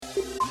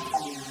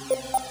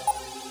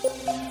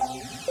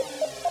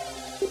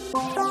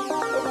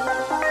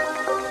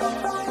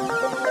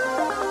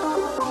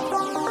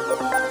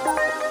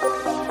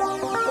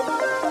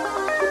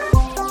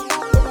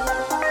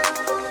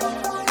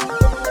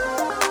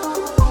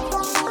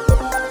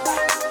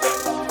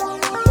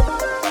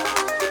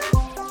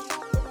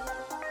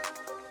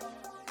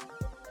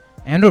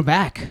And we're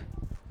back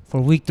for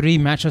Week 3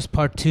 Matchups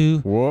Part 2.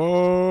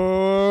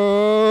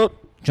 What?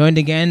 Joined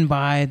again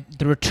by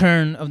the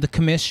return of the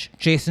commish,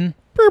 Jason.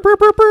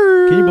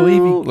 Can you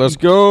believe Let's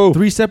go.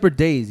 3 separate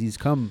days he's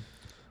come?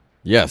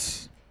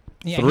 Yes.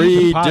 Yeah,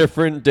 3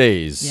 different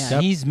days. Yeah,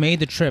 Yep. he's made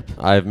the trip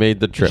I've made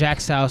the to trip.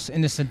 Jack's house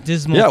in this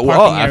dismal Yeah, parking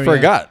well, area. I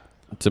forgot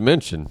to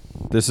mention,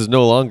 this is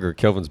no longer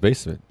Kelvin's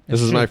basement. That's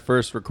This is true. my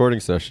first recording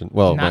session.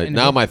 Well, Not in the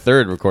now my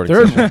third recording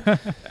Third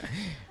session.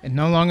 And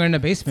no longer in the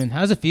basement. How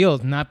does it feel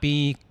to not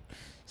be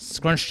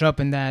scrunched up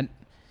in that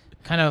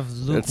kind of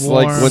lukewarm? It's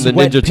like when the Sweat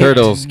Ninja pit.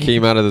 Turtles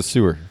came out of the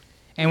sewer.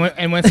 And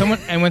when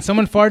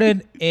someone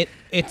farted,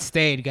 it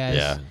stayed, guys.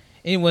 Yeah.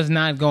 It was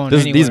not going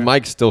anywhere. These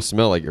mics still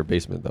smell like your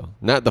basement, though.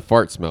 Not the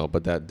fart smell,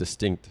 but that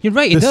distinct. You're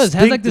right. It does. It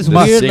has like this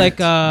Distinct weird like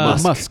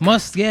musk.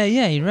 musk. Yeah.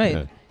 You're right.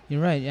 Yeah.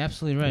 You're right. You're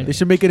absolutely right. They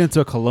should make it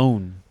into a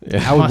cologne.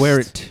 Yeah. I would wear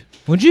Must. it.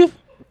 Would you?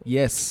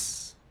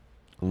 Yes.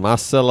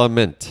 Marcella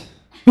Mint.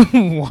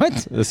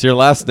 What? That's your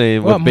last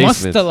name What? with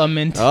basement.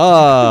 Mustelament.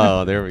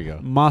 Oh, there we go.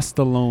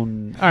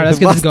 Mastalone. All right, let's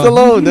get this going.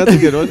 Mastalone, that's a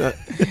good one.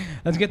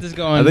 Let's get this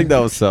going. I think that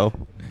was so.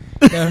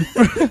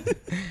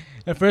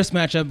 The first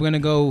matchup we're gonna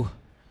go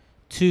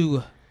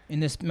to in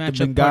this The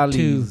matchup part 2.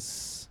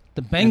 Bengalis.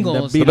 The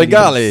Bengals The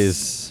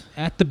Bengalis.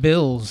 at the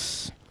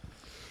Bills.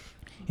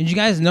 Did you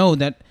guys know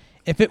that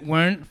if it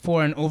weren't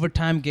for an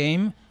overtime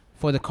game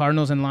for the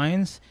Cardinals and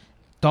Lions,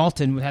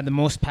 Dalton would have the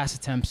most pass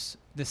attempts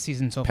this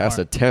season so Pass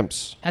far?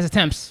 attempts. Pass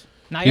attempts.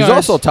 Not He's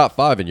yards, also top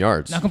 5 in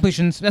yards. not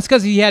completions. That's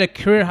because he had a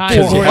career high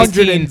of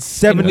 418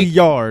 470 in week-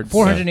 yards.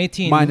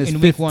 418 Minus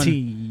in week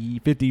 1.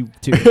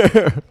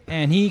 52.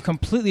 And he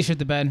completely shit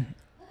the bed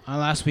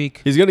last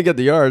week. He's going to get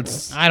the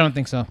yards. I don't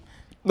think so.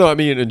 No, I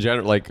mean in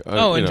general. Like,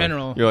 In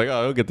general. You're like,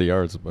 oh, he'll get the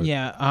yards. But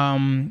Yeah.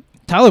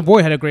 Tyler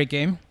Boyd had a great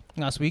game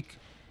last week.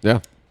 Yeah.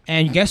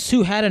 And guess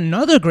who had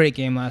another great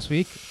game last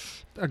week?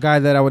 A guy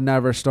that I would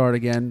never start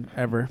again,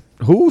 ever.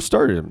 Who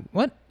started him?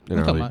 What? in What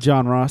our talking league? about?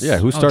 John Ross. Yeah,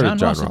 who started John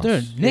Ross? the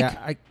third. Nick.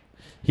 Yeah,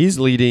 He's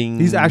leading.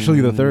 He's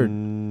actually the third.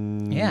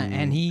 Yeah,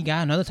 and he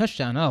got another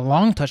touchdown, a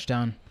long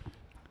touchdown.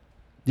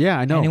 yeah,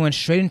 I know. And he went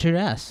straight into your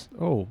ass.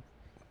 Oh,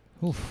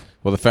 Oof.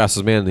 Well, the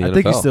fastest man in the I NFL.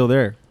 think he's still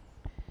there.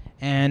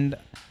 And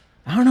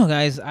I don't know,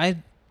 guys. I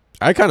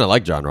kind of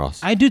like John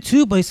Ross. do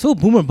too, but he's so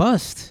boomer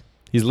bust.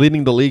 He's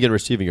leading the league in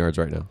receiving yards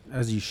right now.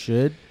 As you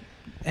should.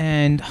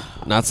 And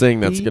Not saying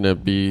that's going to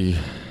be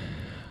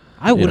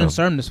I wouldn't know.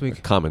 start him this a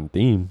week. common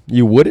theme.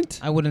 You wouldn't?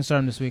 I wouldn't start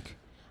him this week.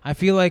 I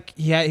feel like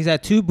he's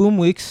had 2 boom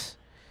weeks,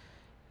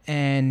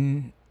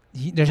 and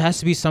there has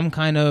to be some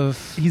kind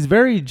of He's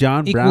very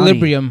John Brown.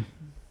 equilibrium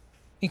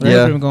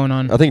going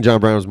on. I think John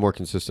Brown is more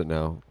consistent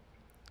now.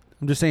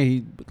 I'm just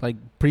saying, like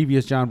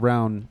previous John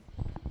Brown,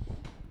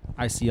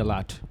 I see a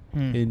lot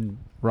Hmm. in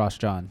Ross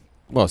John.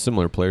 Well,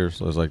 similar players.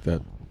 So it's like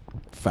that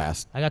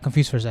fast. I got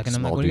confused for a second.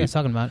 I'm like, Small what are you guys dude.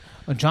 talking about?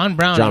 Oh, John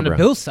Brown John on the Brown.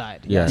 Bills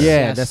side. Yeah.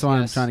 Yeah, that's what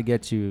I'm yes. trying to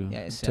get you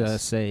Yes, to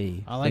yes.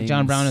 say. I like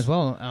John Brown as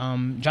well.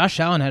 Josh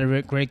Allen had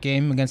a great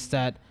game against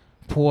that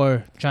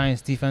poor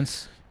Giants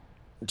defense.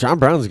 John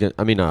Brown's good.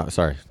 I mean,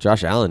 sorry.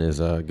 Josh Allen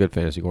is a good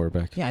fantasy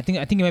quarterback. Yeah, I think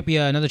it might be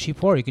another cheap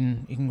whore you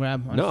can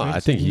grab. On No, free I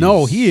agency. think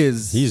No, he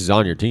is. He's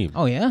on your team.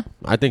 Oh yeah,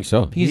 I think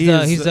so. he's He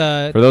the is, he's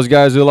the For those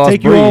guys who lost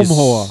Take you home Breeze,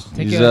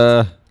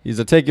 whore. he's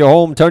a take you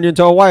home, turn you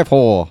into a wife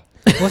whore.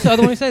 what's the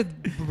other one he said?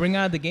 Bring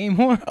out the game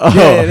whore.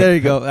 Yeah, there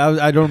you go.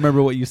 I don't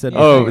remember what you said.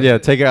 Oh, before. yeah,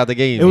 take it out the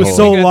game. It was whore.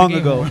 so Take out the long game.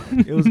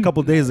 ago. It was a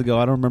couple days ago.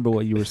 I don't remember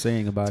what you were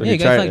saying about So Yeah, it. you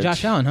try guys like it.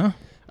 Josh Allen, huh?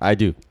 I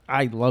do.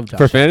 I love Josh.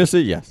 For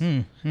fantasy, yes.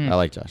 Hmm. I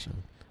like Josh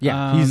Allen.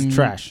 Yeah, Um, he's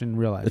trash in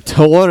real life. I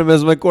don't want him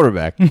as my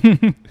quarterback.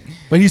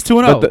 But he's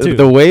 2-0 But too.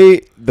 the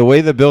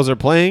way the Bills are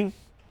playing,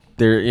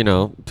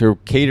 they're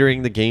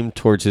catering the game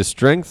towards his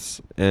strengths,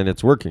 and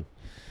it's working.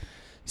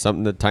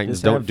 Something that Titans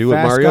Just don't have do with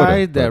fast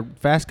Mariota.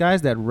 fast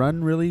guys that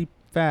run really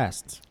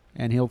fast,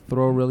 and he'll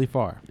throw really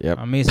far. Yep.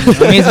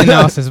 Amazing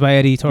analysis by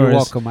Eddie Torres. You're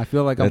welcome. I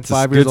feel like That's I'm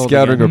a 5 good years old.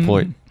 scouting again.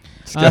 report. Mm.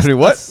 Scouting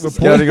what?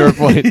 Scouting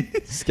report.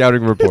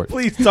 Scouting report.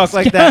 Please talk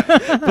like that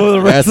for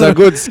the rest That's a of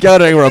good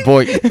scouting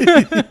report.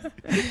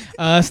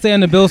 Stay on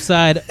the Bills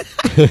side.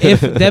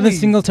 If Devin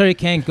Singletary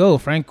can't go,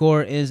 Frank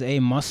Gore is a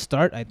must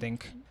start, I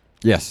think.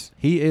 Yes.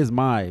 He is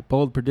my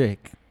bold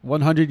predict.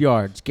 100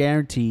 yards,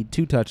 guaranteed,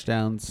 2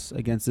 touchdowns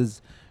against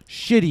his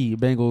shitty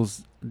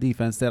Bengals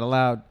defense that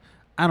allowed,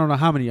 I don't know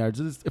how many yards.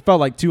 It felt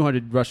like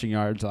 200 rushing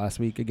yards last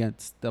week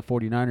against the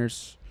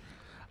 49ers.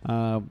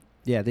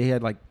 Yeah, they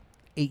had like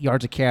 8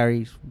 yards of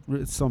carry,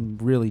 some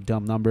really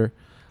dumb number.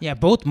 Yeah,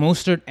 both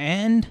Mostert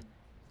and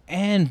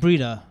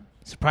Breida,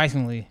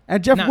 surprisingly.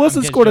 And Jeff Nah, I'm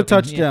Wilson just scored a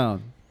joking, yeah.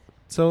 touchdown.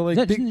 So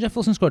like, Didn't Jeff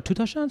Wilson score 2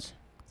 touchdowns?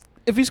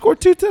 if he scored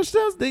 2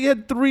 touchdowns, they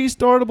had 3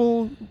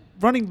 startable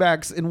running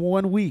backs in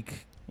 1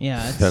 week.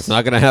 Yeah. It's, That's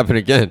not going to happen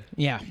again.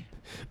 Yeah.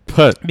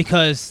 But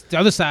Because the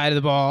other side of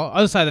the ball,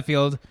 other side of the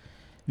field,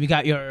 we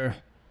got your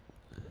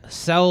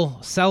sell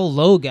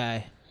low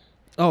guy,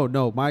 Oh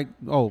no, my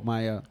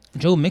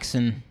Joe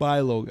Mixon. buy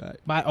low guy.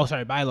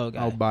 Buy low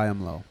guy. I'll buy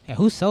him low. Yeah,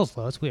 who sells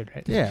low? That's weird,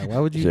 right? Yeah, why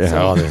would you? this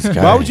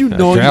guy. Why would you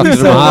know you Drafted him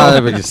sell high,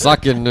 but you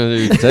sucking.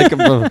 You take him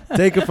for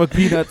Take it for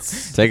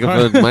peanuts.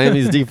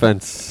 Miami's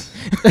defense.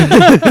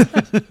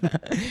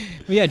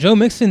 But yeah, Joe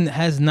Mixon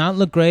has not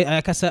looked great.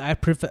 Like I said, I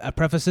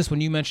preface this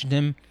when you mentioned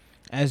him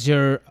as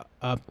your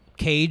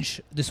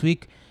cage this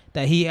week,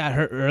 that he got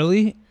hurt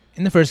early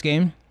in the first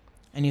game,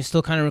 and he's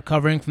still kind of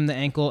recovering from the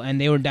ankle, and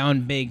they were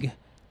down big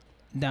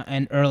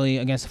and early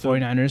against the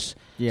 49ers.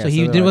 Yeah, so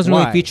he they're wasn't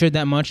like, really featured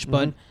that much,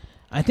 but Mhm.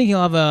 I think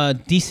he'll have a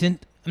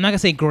decent, I'm not going to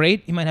say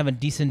great, he might have a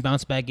decent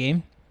bounce back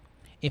game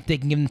if they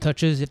can give him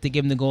touches, if they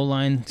give him the goal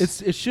line.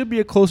 It should be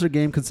a closer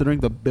game considering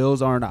the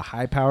Bills aren't a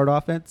high-powered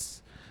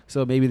offense,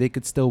 so maybe they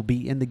could still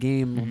be in the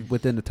game Mhm.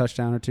 within a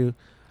touchdown or two.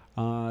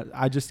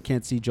 I just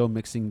can't see Joe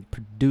Mixon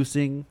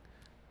producing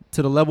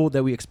to the level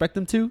that we expect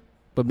him to,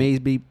 but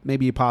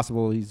maybe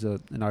possible he's an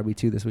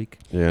RB2 this week.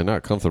 Yeah,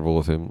 not comfortable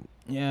with him.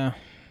 Yeah.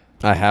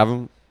 I have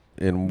him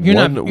in You're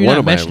one not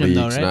of my mentioning him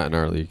leagues, though, right? not in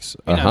our leagues.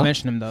 You're not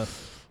mentioning him, though.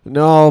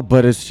 No,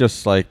 but it's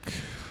just like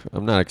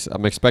I'm not.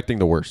 I'm expecting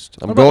the worst.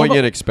 I'm What about- going what about-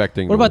 in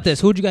expecting. What the about worst. this?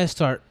 Who would you guys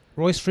start?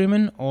 Royce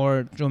Freeman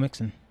or Joe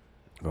Mixon?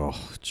 Oh,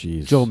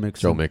 jeez. Joe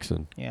Mixon. Joe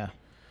Mixon. Yeah,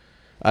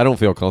 I don't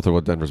feel comfortable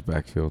with Denver's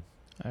backfield.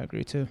 I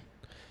agree too.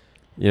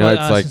 You know,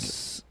 But,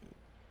 it's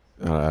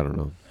like I don't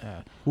know.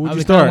 Who would I you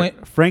would kinda start?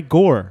 wait- Frank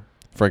Gore.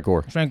 Frank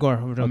Gore. Frank Gore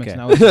over Joe Okay.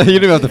 Mixon. You didn't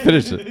even have to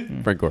finish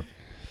it. Frank Gore.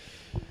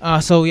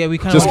 So yeah, we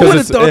kind Just of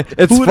would've because thought-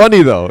 it's who would've-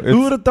 funny though. Who It's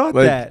would have thought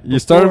like, that? you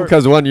start him before-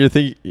 because one, you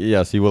think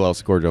yes he will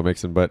outscore Joe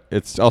Mixon, but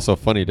it's also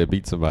funny to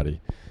beat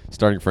somebody.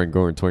 Starting Frank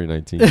Gore in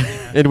 2019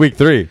 in week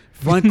 3.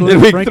 Franklin,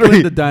 in week Franklin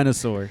 3. the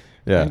dinosaur.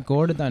 Yeah, Frank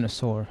Gore the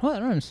dinosaur. Oh,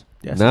 that rhymes.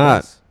 Yes, Not-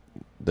 it does.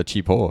 the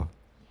cheap hole.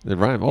 It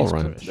rhyme all Yes,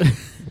 rhymes. correct.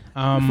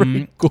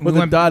 Frank Gore we the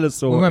went,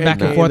 dinosaur. we went back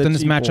and Not forth the on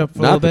this cheap matchup one. for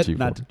a Not little the bit. cheap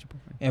Not one. the cheap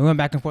one. Yeah, we went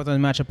back and forth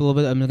on the matchup a little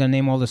bit. I'm just gonna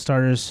name all the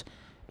starters.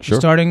 Sure.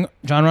 Starting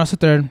John Ross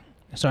III,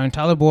 starting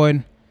Tyler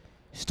Boyd,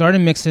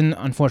 starting Mixon.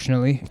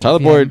 Unfortunately, Tyler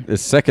Yeah. Boyd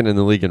is second in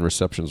the league in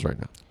receptions right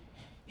now.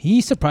 He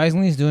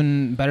surprisingly is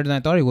doing better than I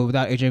thought he would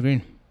without AJ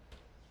Green.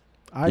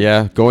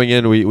 Yeah, going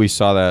in, we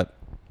saw that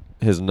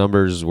his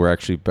numbers were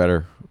actually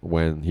better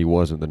when he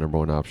wasn't the number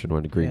one option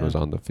when Green Yeah. was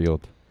on the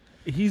field.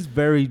 He's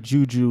very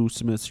Juju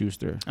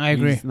Smith-Schuster. I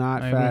agree. He's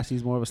not I agree. fast.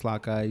 He's more of a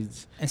slot guy. And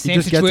He same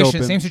just gets situation,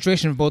 open. same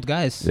situation for both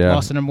guys. Yeah.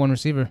 Lost the number one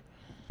receiver.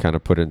 Kind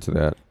of put into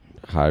that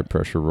high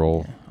pressure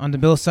role. On the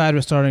Bills side,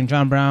 we're starting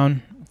John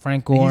Brown,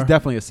 Frank Gore. He's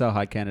definitely a sell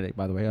high candidate,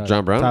 by the way.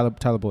 John Brown?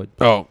 Tyler Boyd.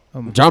 Oh,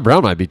 Um, John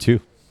Brown might be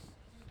too,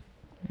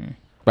 Mm.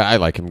 but I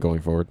like him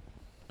going forward.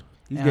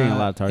 He's getting a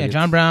lot of targets. Yeah,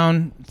 John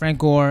Brown, Frank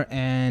Gore,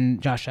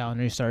 and Josh Allen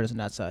are your starters on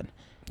that side.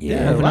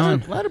 Yeah, a moving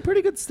on. lot of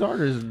pretty good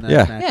starters in that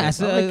Yeah. matchup. Yeah,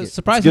 it's I like it.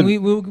 surprising.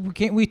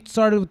 It's We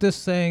started with this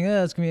saying,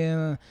 it's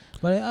gonna be,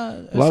 but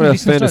A lot of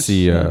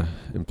fantasy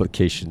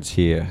implications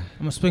here.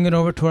 I'm gonna swing it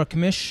over to our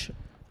commish.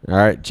 All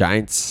right,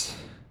 Giants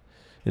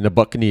and the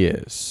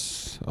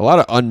Buccaneers. A lot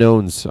of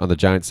unknowns on the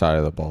Giants side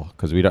of the ball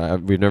because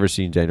we've never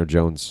seen Daniel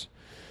Jones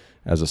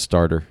as a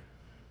starter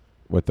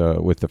with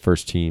the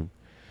first team,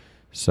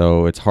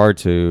 so it's hard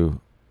to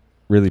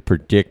really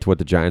predict what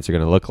the Giants are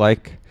going to look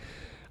like.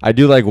 I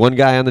do like one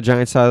guy on the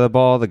Giants side of the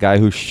ball. The guy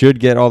who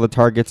should get all the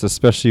targets,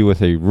 especially with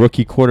a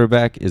rookie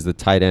quarterback, is the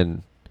tight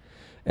end,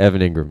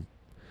 Evan Ingram.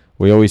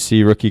 We always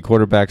see rookie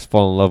quarterbacks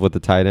fall in love with the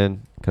tight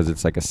end because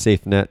it's like a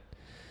safe net.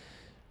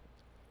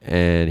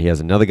 And he has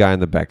another guy in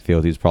the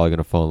backfield he's probably going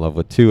to fall in love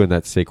with too, and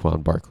that's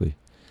Saquon Barkley.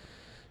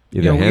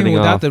 Either Even handing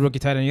without off. the rookie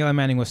tight end, Eli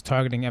Manning was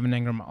targeting Evan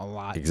Ingram a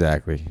lot.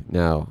 Exactly.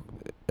 Now,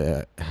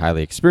 a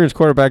highly experienced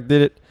quarterback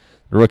did it.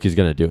 The rookie's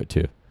going to do it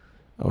too.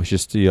 We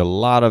should see a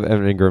lot of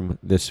Evan Ingram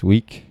this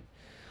week.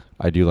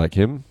 I do like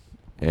him.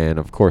 And,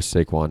 of course,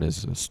 Saquon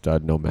is a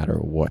stud no matter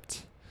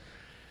what.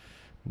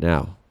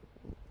 Now,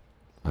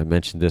 I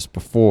mentioned this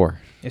before.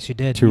 Yes, you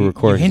did. Two You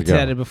recordings hinted ago.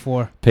 at it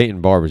before. Peyton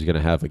Barber's going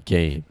to have a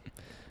game.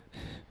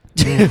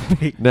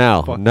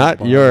 Now, Fucking not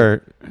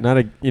Barber.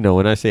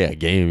 when I say a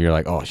game, you're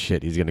like, oh,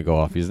 shit, he's going to go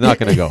off. He's not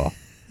going to go off.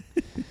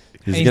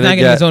 He's gonna not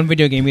getting his own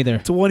video game either.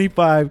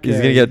 25 He's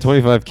going to get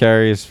 25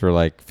 carries for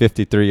like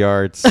 53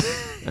 yards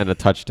and a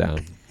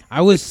touchdown.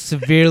 I was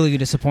severely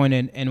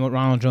disappointed in what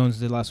Ronald Jones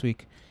did last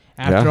week.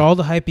 After Yeah. all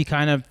the hype he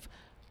kind of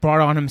brought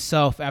on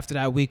himself after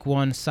that week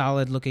one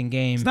solid-looking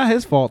game. It's not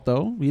his fault,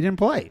 though. He didn't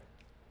play.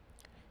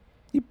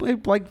 He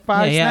played like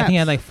five yeah, I snaps. think he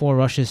had like 4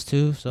 rushes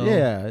too. So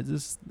Yeah,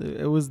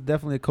 it was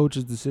definitely a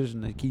coach's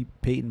decision to keep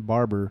Peyton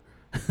Barber.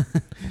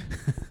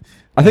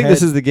 I think this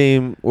Ahead. is the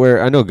game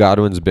where I know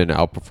Godwin's been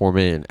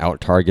outperforming and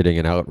out-targeting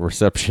and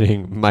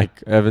out-receptioning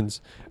Mike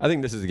Evans. I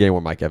think this is the game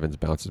where Mike Evans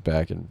bounces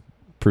back and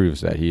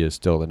proves that he is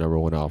still the number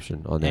one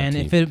option on that and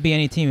team. if it would be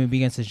any team, it would be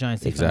against the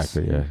Giants defense.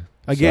 Exactly, yeah.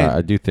 Again, So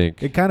I do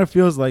think It kind of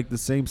feels like the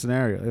same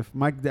scenario. If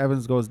Mike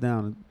Evans goes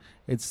down,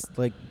 it's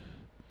like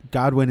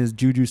Godwin is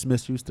Juju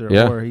Smith-Schuster,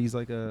 Yeah. or he's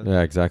like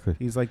exactly.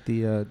 he's like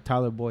the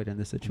Tyler Boyd in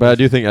this situation. But I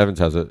do think Evans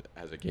has a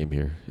game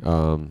here.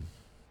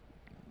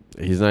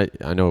 He's not.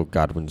 I know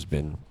Godwin's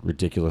been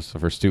ridiculous the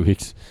first 2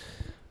 weeks.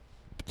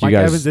 But Mike you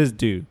guys, Evans is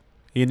due.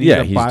 He needs Yeah,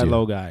 a he's buy due.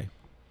 low guy,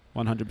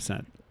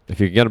 100%. if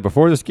you can get him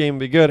before this game,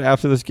 be good.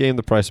 After this game,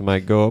 the price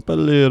might go up a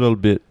little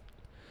bit.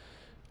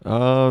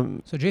 So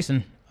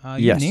Jason, you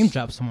Yes. name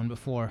dropped someone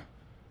before.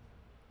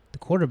 The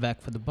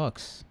quarterback for the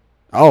Bucks.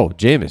 Oh,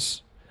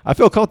 Jameis. I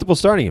feel comfortable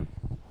starting him.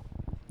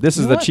 This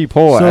is know the what? cheap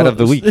hole out of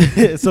the week.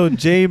 So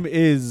James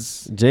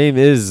is James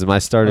is my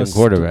starting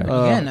quarterback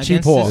Again, cheap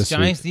against hole. this This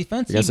Giants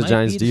defense, against he the might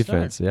Giants be the starter.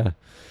 defense. Yeah.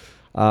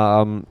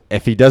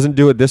 If he doesn't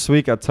do it this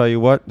week, I'll tell you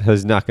what,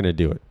 he's not going to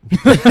do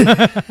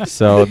it.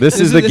 So this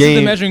is the This game. is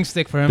the measuring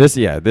stick for him.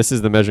 This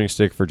is the measuring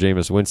stick for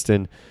Jameis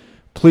Winston.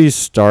 Please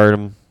start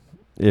him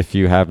if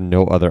you have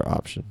no other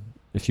option.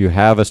 If you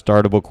have a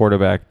startable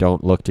quarterback,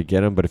 don't look to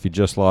get him. But if you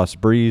just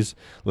lost Breeze,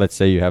 let's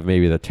say you have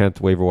maybe the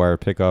 10th waiver wire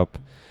pickup,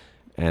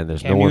 and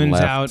there's Cam no one Newton's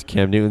left. out.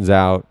 Cam Newton's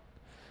out.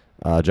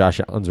 Josh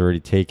Allen's already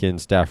taken.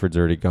 Stafford's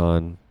already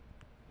gone.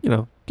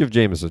 Give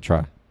Jameis a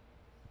try.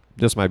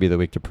 This might be the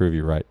week to prove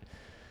you right.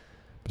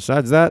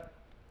 Besides that,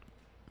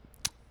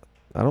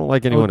 I don't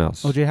like anyone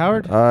else. OJ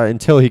Howard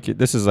Until he could,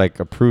 this is like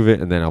a prove it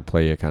and then I'll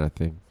play you kind of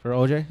thing. for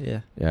OJ.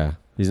 Yeah. Yeah,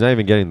 he's not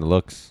even getting the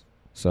looks,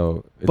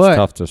 so it's But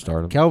tough to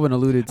start him. Calvin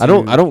alluded to. I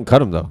don't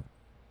cut him though.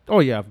 Oh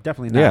yeah,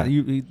 definitely not. Yeah.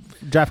 You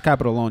draft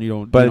capital alone. You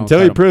don't. But you don't until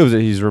cut he him. proves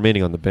that he's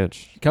remaining on the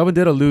bench. Calvin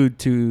did allude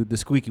to the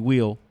squeaky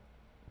wheel.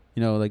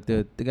 Like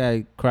the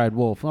guy cried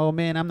wolf. Oh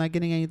man, I'm not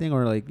getting anything.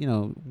 Or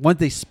once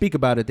they speak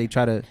about it, they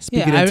try to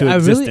speak it into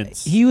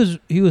existence. He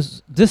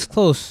was this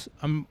close.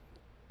 I'm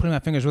putting my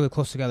fingers really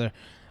close together.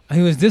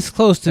 He was this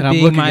close to and I'm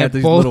being looking my at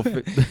these bold.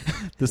 little,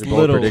 this Your bold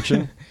little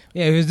prediction.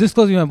 Yeah, he was this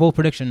close to being my bold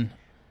prediction.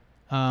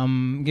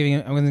 I'm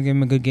going to give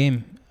him a good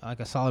game, like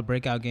a solid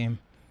breakout game.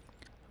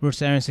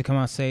 Bruce Arians to come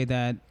out and say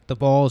that the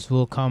balls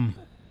will come,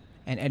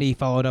 and Eddie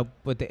followed up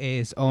with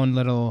his own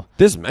little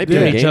This might be Yeah.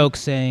 a dirty game. joke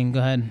saying, "Go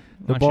ahead."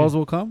 The Why don't balls you-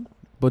 will come,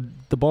 but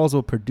the balls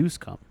will produce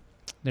come.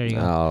 There you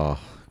go. Oh,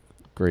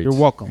 great. You're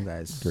welcome,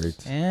 guys.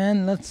 Great.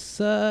 And let's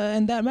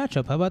end that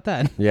matchup. How about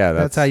that? Yeah,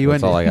 That's how you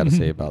That's end all it. I got to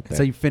say about That's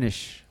how that. you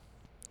finish.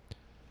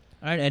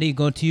 All right, Eddie,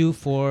 go to you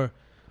for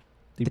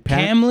the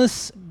Pan-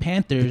 Camless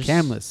Panthers. The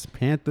Camless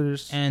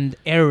Panthers. And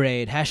Air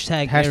Raid.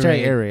 Hashtag Hashtag Air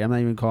Raid. Air Raid. I'm not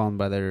even calling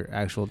by their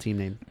actual team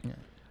name.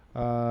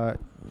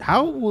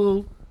 How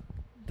will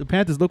the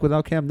Panthers look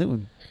without Cam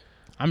Newton?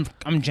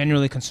 I'm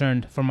genuinely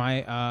concerned for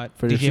my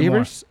For the DJ Moore.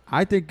 receivers,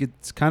 I think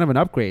it's kind of an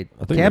upgrade.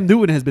 I think Cam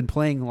Newton has been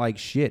playing like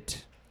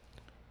shit.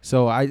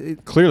 So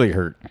it Clearly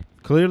hurt.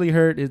 clearly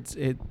hurt. It's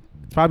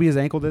probably his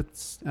ankle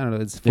that's, I don't know,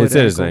 his foot It's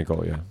his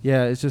ankle, yeah.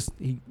 Yeah, it's just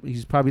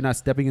he's probably not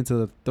stepping into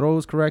the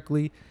throws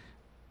correctly.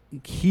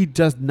 He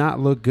does not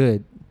look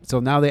good. So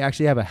now they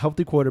actually have a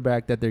healthy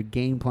quarterback that they're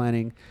game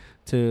planning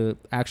to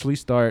actually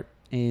start,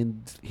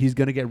 and he's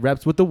going to get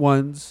reps with the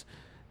ones.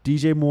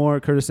 DJ Moore,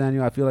 Curtis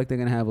Samuel, I feel like they're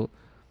going to have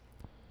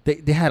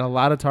they had a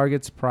lot of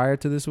targets prior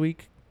to this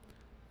week.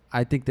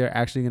 I think they're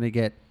actually going to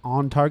get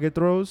on-target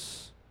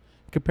throws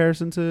in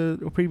comparison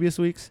to previous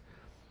weeks.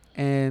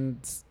 And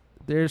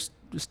there's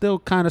still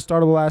kind of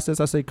startable assets.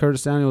 I say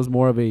Curtis Samuel is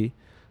more of a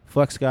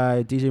flex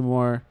guy. DJ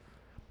Moore,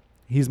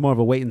 he's more of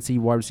a wait-and-see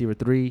wide receiver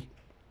 3.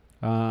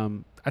 I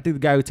think the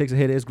guy who takes a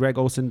hit is Greg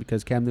Olsen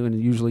because Cam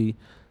Newton usually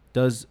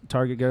does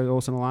target Greg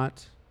Olsen a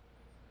lot.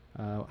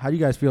 How do you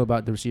guys feel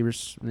about the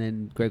receivers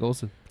and Greg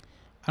Olsen?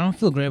 I don't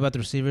feel great about the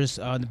receivers.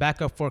 The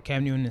backup for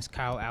Cam Newton is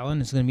Kyle Allen.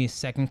 It's going to be his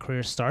second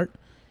career start.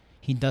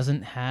 He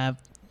doesn't have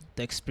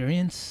the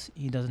experience.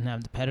 He doesn't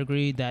have the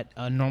pedigree that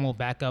a normal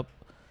backup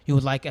you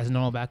would like as a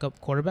normal backup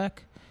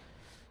quarterback.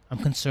 I'm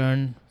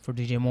concerned for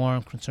DJ Moore.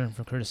 I'm concerned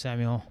for Curtis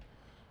Samuel.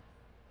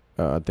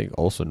 I think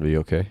Olsen will be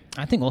okay.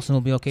 I think Olsen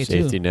will be okay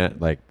Safety too. net,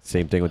 like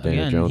same thing with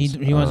Daniel Again, Jones.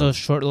 he wants those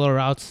short little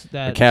routes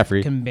that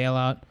McCaffrey. can bail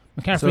out.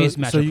 McCaffrey is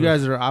matchup so you proof.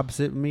 guys are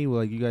opposite me?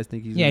 Like you guys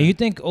think he's Yeah, gonna- you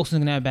think Olsen's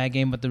going to have a bad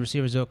game, but the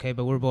receivers are okay,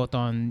 but we're both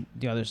on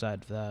the other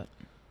side for that.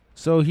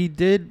 So he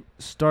did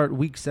start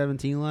week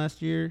 17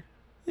 last year.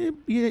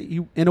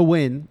 He in a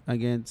win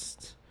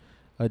against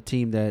a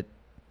team that,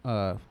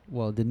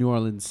 the New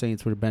Orleans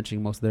Saints were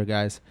benching most of their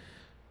guys.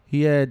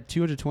 He had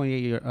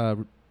 228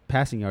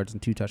 passing yards and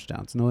 2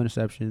 touchdowns, no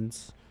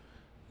interceptions.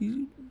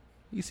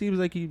 He seems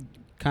like he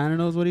kind of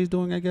knows what he's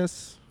doing, I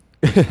guess.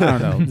 I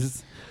don't know.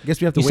 I guess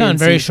we have to You wait sound and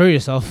very see. sure of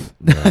yourself.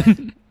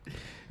 And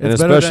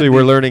It's better especially than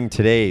we're the- learning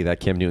today that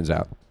Cam Newton's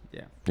out.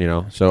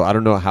 Yeah. So I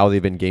don't know how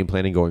they've been game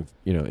planning going,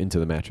 into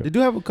the matchup. They do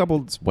have a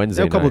couple. It's They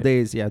Wednesday have a couple night.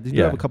 days. Yeah, they do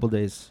Yeah. have a couple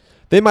days.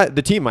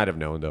 The team might have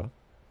known though.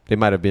 They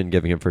might have been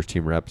giving him first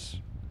team reps.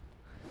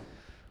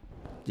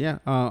 Yeah.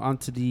 On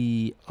to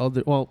the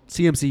other. Well,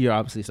 CMC, you're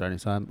obviously starting,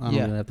 so I'm Yeah.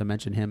 going to have to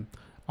mention him.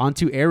 On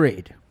to Air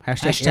Raid.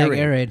 Hashtag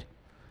Air Raid.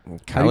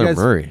 How do you Kyler guys-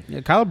 Murray. Yeah,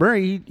 Kyler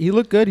Murray, he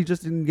looked good. He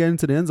just didn't get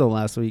into the end zone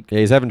last week. Yeah,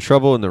 he's having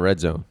trouble in the red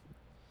zone.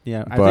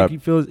 Yeah, I But-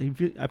 think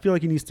I feel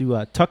like he needs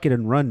to tuck it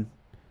and run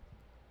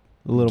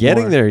a little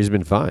Getting more. there, he's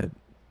been fine.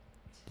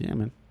 Yeah,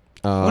 man.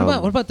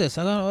 What about this?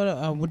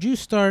 Would you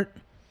start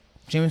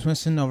Jameis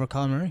Winston over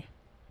Kyler Murray?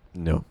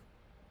 No.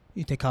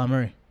 You take Kyler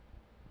Murray.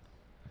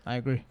 I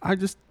agree. I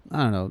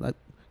don't know.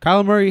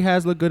 Kyler Murray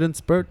has looked good in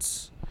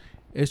spurts.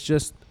 It's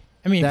just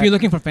I mean, if That- you're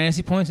looking for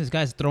fantasy points, this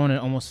guy's throwing it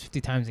almost 50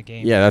 times a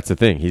game. Yeah, that's the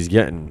thing. He's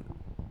getting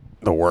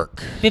the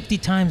work. 50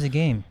 times a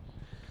game.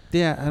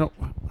 I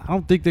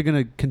don't think they're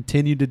gonna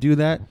continue to do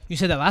that. You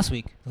said that last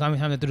week. How many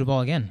times they threw the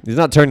ball again? He's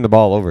not turning the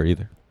ball over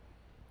either.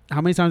 How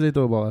many times did they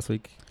throw the ball last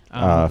week?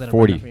 I'll look that up right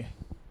 40. now for you.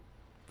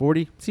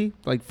 40. See,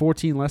 like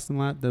 14 less than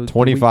that.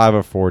 25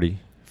 of 40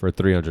 for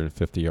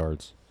 350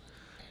 yards.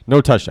 No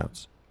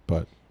touchdowns,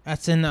 but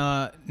That's in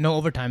no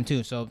overtime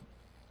too. So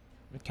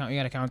you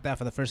got to count that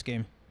for the first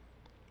game.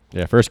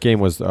 yeah, first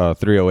game was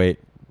 308,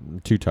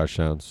 2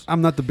 touchdowns.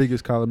 I'm not the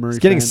biggest Kyler Murray He's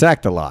getting fan.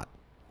 sacked a lot.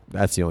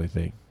 That's the only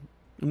thing.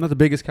 I'm not the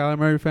biggest Kyler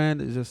Murray fan.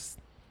 It's just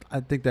I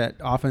think that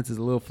offense is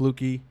a little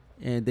fluky,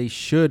 and they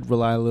should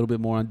rely a little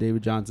bit more on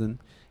David Johnson,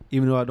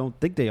 even though I don't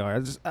think they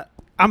are.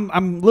 I'm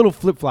a little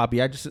flip floppy.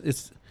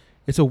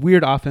 It's a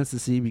weird offense to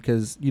see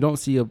because you don't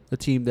see a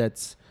team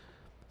that's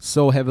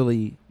so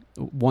heavily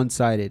one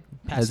sided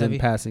Pass as heavy.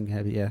 in passing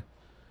heavy. Yeah,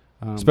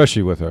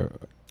 Especially with a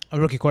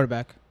rookie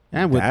quarterback.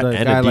 and with that a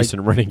and guy a like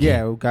decent running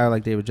game. a guy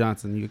like David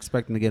Johnson, you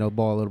expect him to get a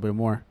ball a little bit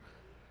more.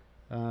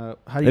 How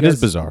do you It guys,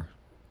 is bizarre.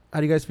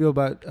 How do you guys feel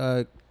about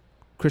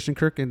Christian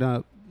Kirk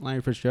and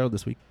Larry Fitzgerald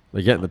this week?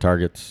 They're getting the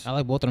targets, I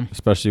like both of them.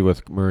 especially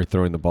with Murray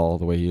throwing the ball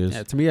the way he is.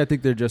 Yeah, to me, I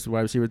think they're just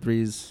wide receiver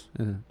threes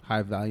and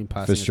high volume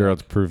passing.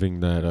 Fitzgerald's proving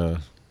that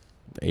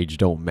age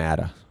don't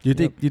matter. Do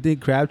you think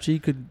Crabtree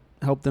could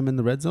help them in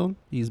the red zone?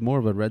 He's more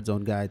of a red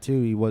zone guy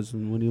too. He was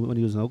when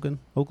he was in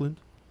Oakland.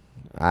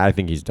 I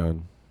think he's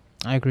done.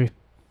 I agree.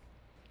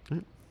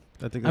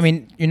 I think. I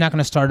mean, you're not going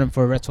to start him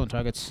for red zone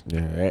targets.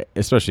 Yeah,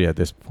 especially at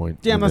this point.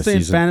 yeah, I'm in not the saying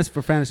season. fantasy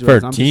for fantasy. For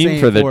reasons. a I'm just team, saying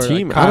for the like,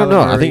 team, I don't Kyler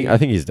know. Murray. I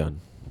think he's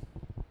done.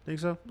 Think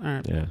so. All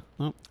right.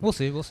 Yeah, We'll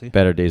see. We'll see.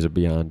 better days are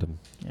beyond him.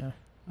 Yeah.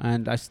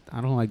 And I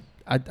don't like.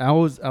 I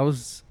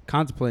was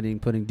contemplating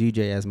putting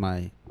DJ as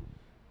my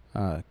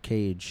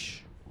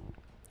cage.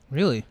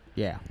 Really?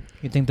 Yeah.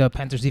 You think the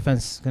Panthers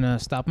defense is going to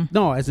stop him?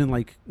 No, as in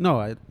like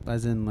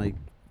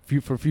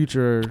for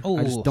future. Oh,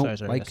 I just don't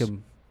sorry, like yes.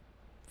 him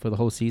for the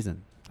whole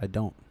season. I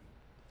don't.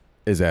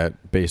 Is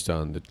that based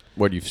on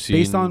what you've seen?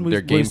 Based on their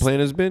was- game was- plan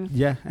has been.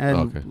 Yeah,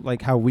 and Okay.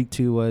 like how week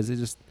 2 was, it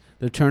just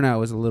their turnout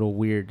was a little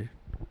weird.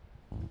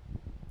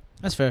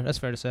 That's fair. That's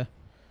fair to say.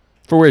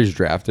 For where he's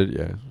drafted,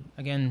 yeah.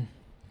 Again,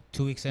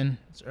 2 weeks in.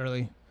 It's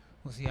early.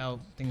 We'll see how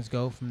things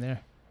go from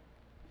there.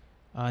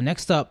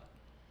 Next up,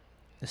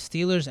 the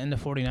Steelers and the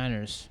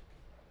 49ers.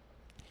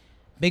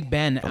 Big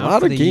Ben A out lot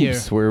for of the games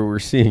year. where we're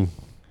seeing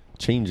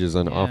changes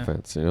on Yeah.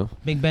 offense. You know,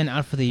 Big Ben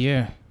out for the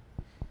year.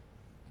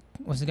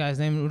 What's the guy's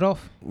name?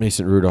 Rudolph?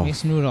 Mason Rudolph.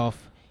 Mason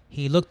Rudolph.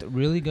 He looked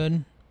really good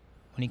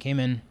when he came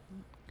in.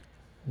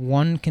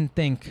 One can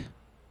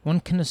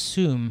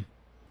assume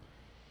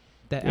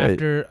that Yeah.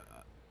 after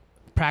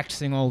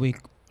practicing all week,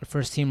 the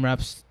first team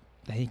reps,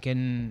 that he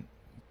can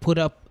put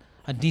up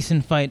a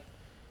decent fight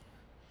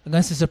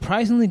against a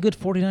surprisingly good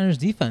 49ers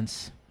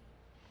defense.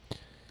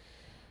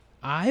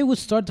 I would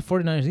start the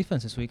 49ers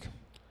defense this week.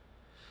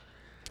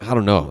 I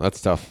don't know.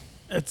 That's tough.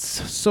 It's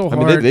so I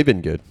hard. mean, they've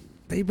been good.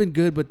 They've been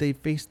good, but they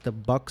faced the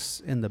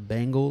Bucks and the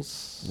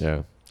Bengals.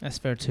 Yeah. That's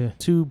fair too.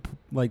 Two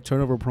like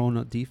turnover prone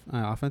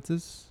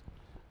offenses.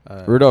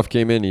 Rudolph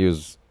came in. He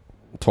was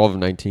 12 of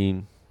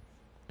 19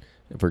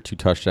 for 2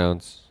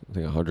 touchdowns. I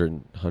think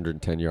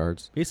 110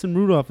 yards. Mason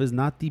Rudolph is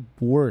not the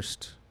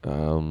worst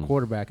And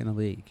quarterback in the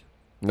league.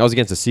 that was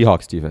against the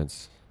Seahawks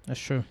defense. That's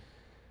true.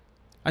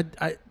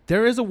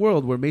 There is a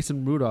world where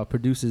Mason Rudolph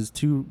produces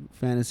 2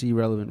 fantasy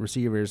relevant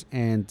receivers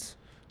and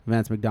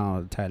Vance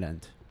McDonald at tight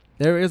end.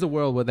 There is a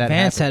world where that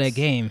Vance happens. had a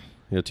game.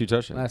 He had 2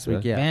 touchdowns. Last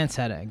week, yeah. Vance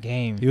had a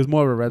game. He was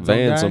more of a red zone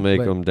Vance guy, will make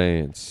but them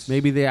dance.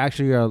 maybe they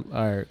actually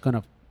are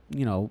going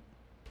to,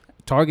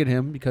 target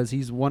him because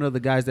he's one of the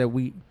guys that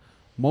we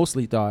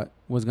mostly thought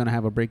was going to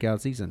have a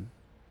breakout season,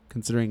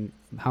 considering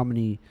how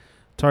many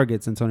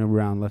targets Antonio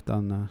Brown left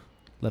on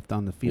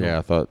the field. Yeah,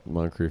 I thought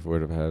Moncrief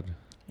would have had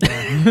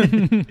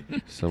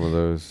some of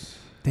those.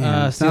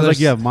 Damn, sounds like Steelers-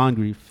 you have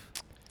Moncrief.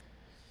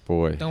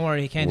 Boy. Don't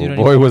worry, he can't do it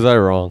Boy, anymore. was I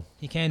wrong.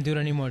 He can't do it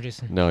anymore,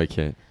 Jason. No, he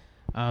can't.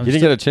 Um, He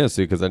didn't still- get a chance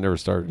to because I never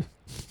started.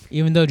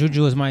 even though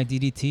Juju was my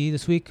DDT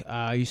this week,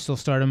 you still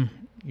start him.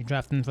 You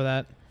draft him for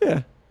that.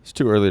 Yeah. It's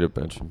too early to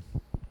bench him.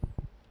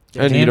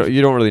 Yeah, And Dan-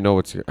 you don't really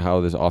know how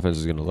this offense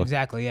is going to look.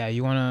 Exactly. Yeah,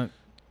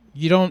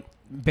 you don't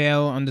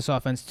bail on this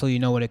offense till you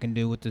know what it can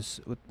do with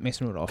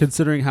Mason Rudolph.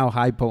 Considering how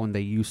high potent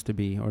they used to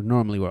be or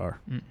normally were.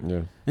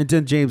 Yeah. And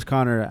then James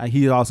Conner,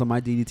 he's also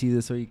my DDT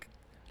this week.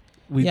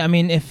 Yeah, I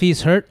mean, if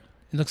he's hurt,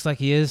 it looks like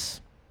he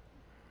is.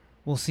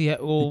 We'll see.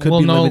 We'll could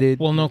be know. limited.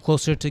 We'll know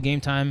closer to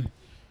game time.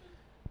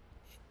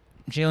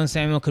 Jalen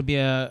Samuel could be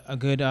a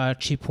good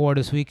cheap pour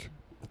this week.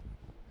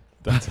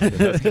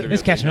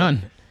 It's catching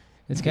on.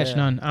 It's catching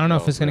Yeah. on. I don't know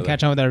if Oh, it's going to brother.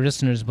 catch on with our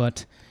listeners,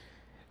 but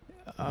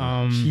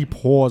Cheap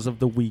whores of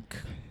the week.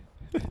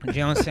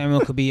 Jalen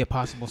Samuel could be a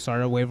possible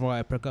starter. Waiver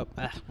wire pickup.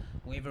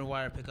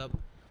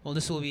 Well,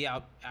 this will be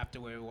out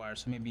after waiver wire,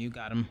 so maybe you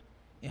got him.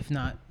 If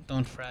not,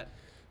 don't fret.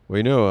 Well,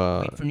 you know,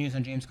 Wait for news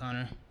on James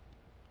Conner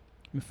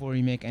before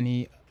you make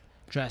any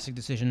drastic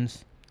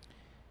decisions.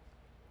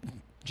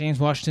 James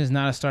Washington is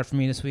not a start for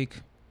me this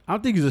week. I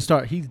don't think he's a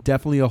start. He's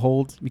definitely a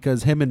hold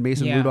because him and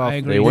Mason Yeah, Rudolph I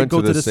agree. they went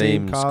go to the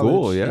same same college.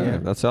 school. Yeah,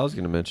 that's what I was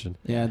going to mention.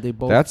 Yeah, they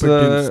both That's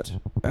produced.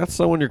 That's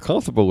someone you're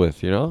comfortable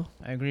with, you know?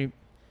 I agree.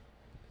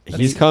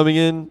 He's coming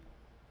in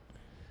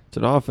to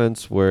an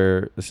offense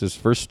where this is his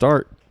first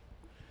start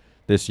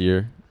this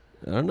year,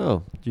 I don't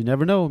know. You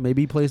never know.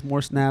 Maybe he plays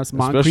more snaps.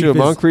 Especially with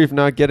Moncrief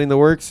not getting the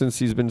work since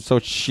he's been so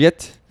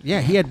shit.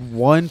 Yeah, he had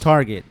one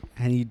target,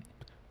 and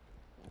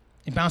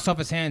It bounced off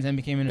his hands and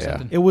became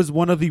intercepted. it was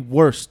one of the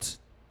worst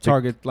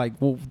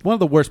one of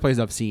the worst plays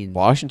I've seen.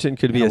 Washington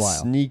could be In a a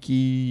while.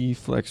 sneaky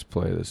flex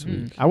play this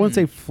week. I wouldn't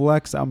say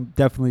flex. I'm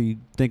definitely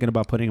thinking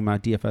about putting him in my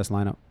DFS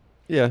lineup.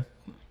 Yeah.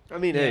 I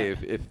mean, Yeah.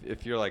 hey,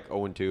 if you're like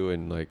 0-2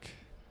 and like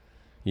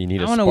you need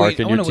I a want to spark wait.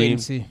 I in want your to wait team.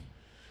 and see.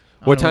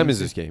 What time is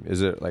this game?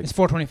 Is it like It's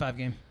 4:25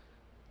 game.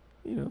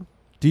 you know?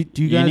 Do you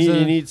You guys? need,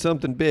 you need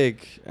something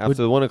big after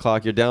the 1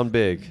 o'clock. You're down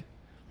big.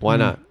 Why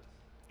not?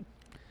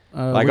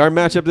 Like our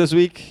matchup this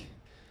week,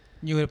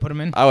 You would have put him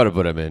in. I would have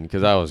put him in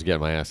because I was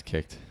getting my ass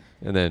kicked,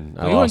 and then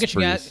I You want lost. to get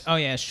your Breeze. guys. Oh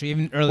yeah, it's true.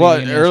 Even early. Well,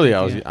 in the early game,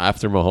 I was yeah.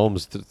 after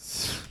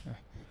Mahomes.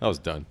 I was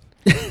done.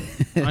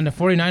 On the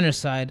 49ers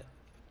side,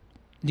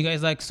 do you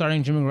guys like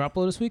starting Jimmy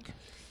Garoppolo this week?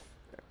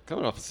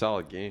 Coming off a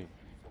solid game.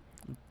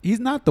 He's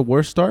not the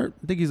worst start.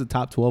 I think he's a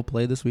top 12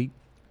 play this week.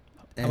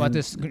 How about And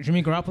this?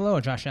 Jimmy Garoppolo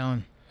or Josh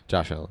Allen?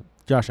 Josh Allen.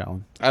 Josh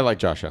Allen, I like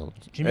Josh Allen.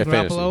 Jimmy At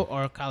fantasy. Garoppolo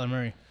or Kyler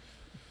Murray?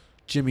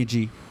 Jimmy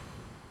G.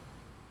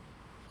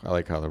 I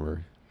like Kyler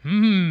Murray.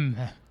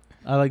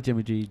 I like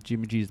Jimmy G.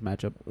 Jimmy G's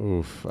matchup.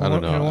 Oof. One I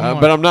don't more- know. one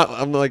more. But I'm not.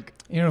 I'm like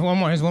Here's one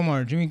more. Here's one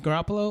more. Jimmy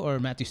Garoppolo or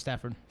Matthew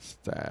Stafford?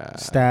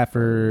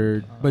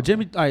 Stafford. But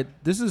Jimmy,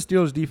 this is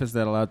Steelers defense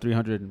that allowed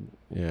 300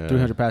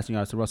 Yeah. passing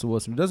yards to Russell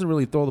Wilson, who doesn't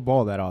really throw the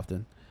ball that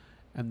often.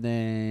 And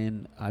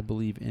then I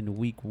believe in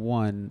week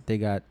 1 they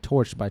got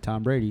torched by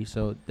Tom Brady.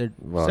 So their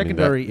Well,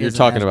 secondary you're isn't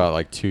talking as- about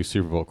like 2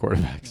 Super Bowl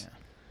quarterbacks. Yeah.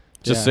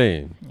 Just Yeah.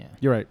 saying. Yeah.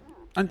 You're right.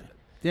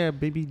 Yeah,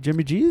 maybe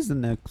Jimmy G is the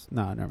next.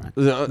 No, never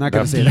mind. Not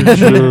gonna say that.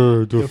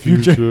 that. The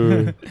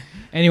future.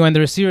 Anyway, on the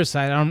receiver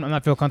side, I'm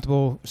not feel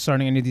comfortable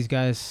starting any of these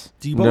guys.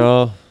 Debo.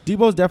 No.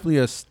 Debo's definitely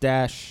a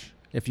stash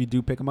if you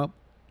do pick him up.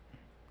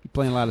 He's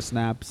playing a lot of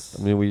snaps.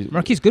 I mean,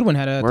 Marquise Goodwin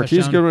had a Marquise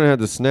touchdown. Goodwin had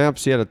the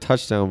snaps. He had a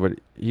touchdown, but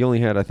he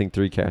only had, I think,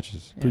 3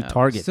 catches. 3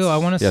 targets. Still, I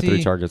want to Yeah, see.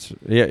 3 targets.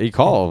 Yeah, he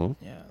called them.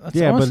 Yeah,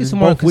 Yeah, I want but to see in some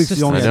more both weeks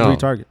he only I had know. 3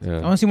 targets. Yeah.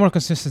 I want to see more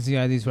consistency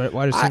out of these wide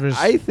receivers.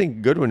 I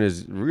think Goodwin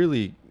is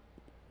really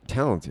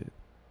talented.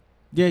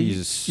 Yeah,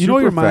 He's super you know what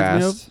he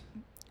reminds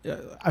me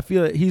fast. I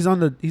feel like he's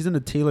in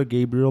the Taylor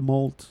Gabriel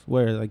mold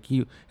where like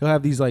he'll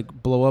have these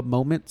like blow up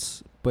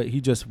moments, but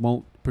he just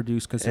won't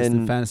produce consistent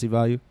And- fantasy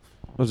value.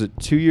 Was it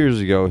 2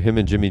 years ago? Him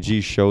and Jimmy G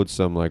showed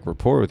some like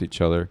rapport with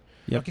each other.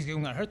 Yep. Marquise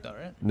Goodwin got hurt though,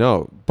 right?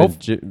 No, Both-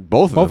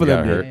 both of them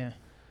got did. hurt, Yeah.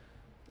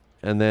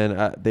 and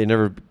then they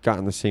never got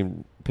on the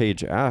same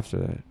page after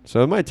that.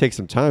 So it might take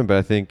some time, but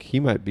I think he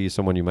might be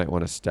someone you might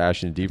want to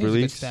stash in I deeper think he's a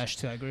good leagues. stash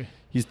too. I agree.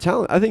 He's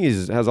talent. I think he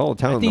has all the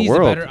I talent think in he's the a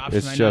world. better option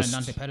It's right just now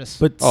than Dante Pettis.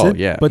 But Oh,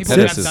 yeah. but People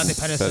Pettis have is- Dante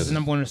Pettis as Pettis. the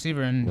number 1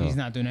 receiver, and No. he's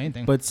not doing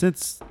anything. but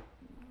since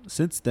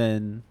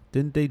then,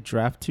 didn't they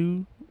draft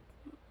 2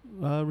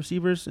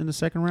 receivers in the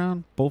second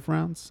round, both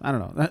rounds? I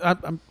don't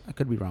know. I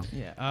could be wrong.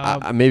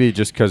 yeah, maybe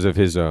just because of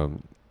his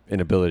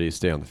inability to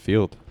stay on the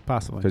field,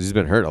 Possibly. because he's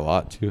been hurt a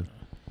lot too.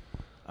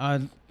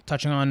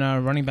 touching on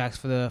running backs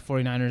for the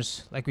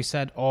 49ers, like we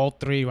said, all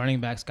 3 running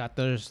backs got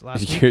theirs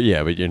last week.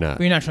 Yeah, but you're not.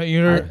 But you're not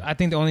sure. I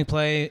think the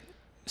only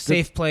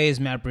safe play is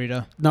Matt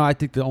Breida. No, I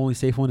think the only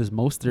safe one is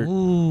Mostert.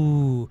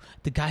 Ooh,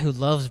 the guy who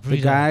loves Breida. The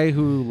guy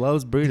who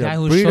loves Breida. The guy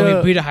who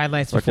showed me Breida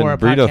highlights Fucking before our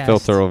Breida podcast.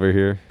 filter over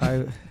here.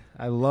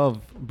 I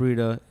love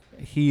Breida.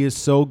 He is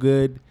so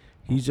good.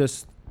 He's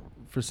just,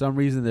 for some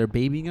reason, they're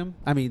babying him.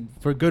 I mean,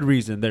 for good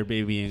reason, they're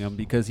babying him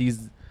because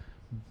he's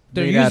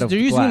They're made out of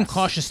using him glass.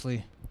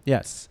 cautiously.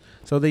 Yes.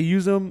 So they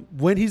use him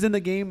when he's in the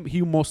game.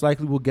 He most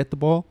likely will get the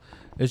ball.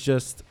 It's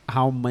just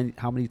how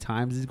many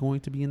times he's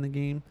going to be in the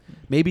game.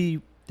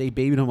 Maybe they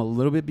babied him a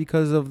little bit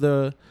because of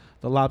the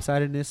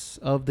lopsidedness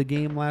of the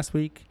game last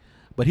week,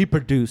 but he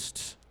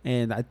produced,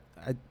 and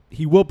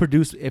he will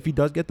produce if he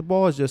does get the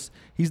ball. It's just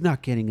he's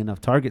not getting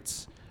enough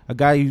targets. A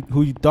guy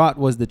who you thought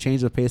was the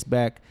change of pace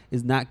back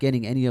is not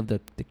getting any of the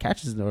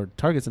catches or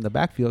targets in the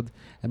backfield,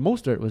 and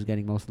Mostert was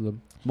getting most of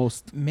them.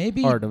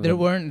 Maybe Part of there them.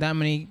 weren't that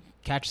many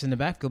catches in the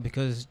backfield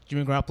because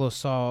Jimmy Garoppolo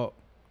saw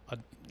a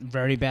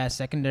very bad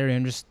secondary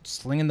and just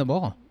slinging the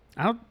ball.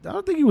 I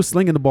don't think he was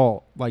slinging the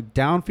ball like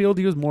downfield.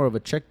 He was more of a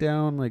check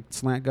down, like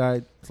slant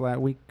guy,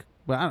 slant weak.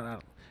 But I don't know.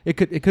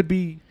 It could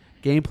be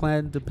game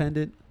plan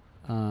dependent.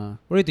 What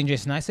do you think,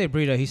 Jason? I say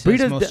Breida. He says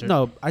Mostert.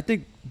 No, I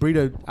think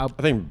Breida. I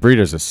think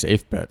Breida's a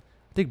safe bet.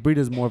 I think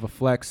Breida's more of a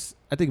flex.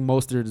 I think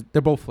Mostert.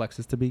 They're both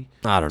flexes to be.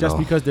 I don't Just know.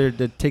 because they're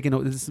taking.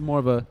 This is more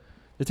of a.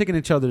 They're taking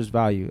each other's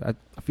value.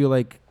 I feel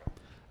like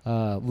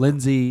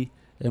Lindsey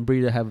and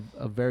Breida have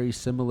a very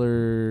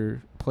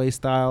similar play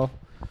style.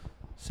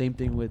 Same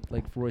thing with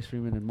like Royce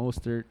Freeman and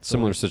Mostert. So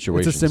Similar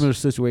situation. It's a similar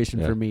situation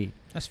Yeah. for me.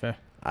 That's fair.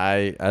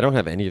 I don't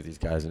have any of these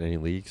guys in any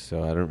league,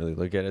 so I don't really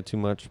look at it too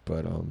much.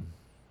 But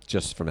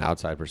just from the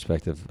outside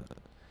perspective,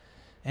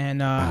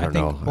 And I I don't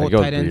think know. I both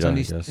go tight ends Breida, on I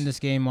these guess. in this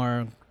game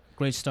are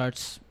great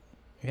starts.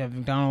 If you have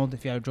McDonald,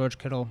 if you have George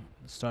Kittle,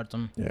 start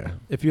them. yeah,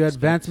 If you had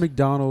Vance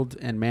McDonald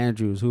and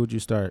Mandrews, who would you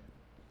start?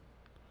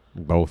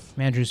 both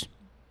Mandrews.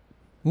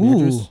 Ooh,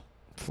 Mandrews?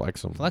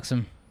 flex them. flex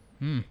him.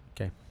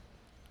 Okay.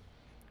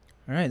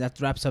 All right, that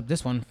wraps up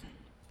this one.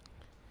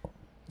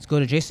 Let's go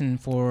to Jason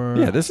for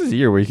Yeah, this is a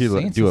year where you could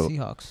Saints do and it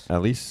Seahawks.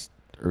 at least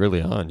early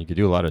on. You could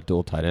do a lot of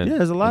dual tight end. Yeah,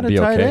 there's a lot and of be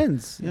tight okay.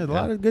 ends. Yeah, a Yeah.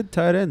 lot of good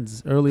tight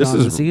ends early This on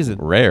in the is season.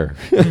 rare.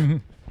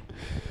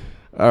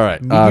 All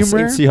right, Medium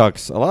Saints rare?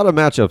 Seahawks. A lot of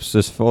matchups.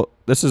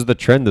 This is the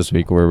trend this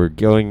week where we're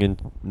going in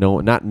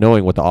not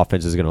knowing what the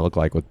offense is going to look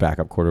like with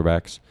backup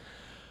quarterbacks.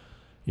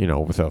 You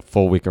know, with a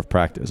full week of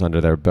practice under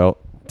their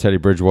belt. Teddy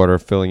Bridgewater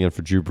filling in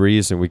for Drew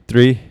Brees in week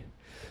 3.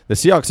 The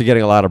Seahawks are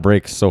getting a lot of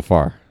breaks so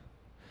far.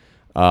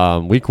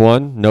 Week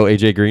 1, no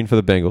AJ Green for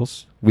the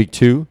Bengals. Week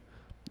 2,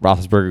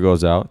 Roethlisberger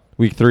goes out.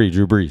 Week 3,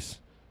 Drew Brees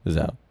is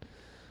out.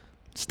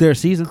 It's their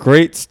season.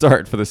 Great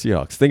start for the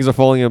Seahawks. Things are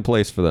falling in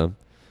place for them.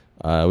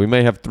 We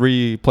may have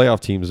 3 playoff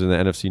teams in the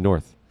NFC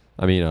North.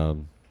 I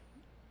mean,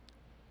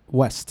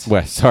 West.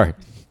 Sorry.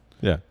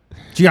 Yeah.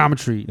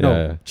 Geometry. No.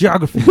 Yeah.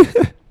 Geography.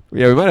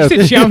 Yeah, we might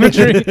have.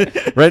 Geometry.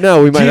 Right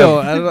now, we might Geo.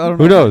 have. I don't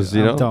Who know. knows,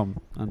 you know?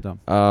 I'm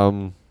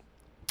dumb.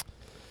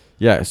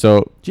 Yeah,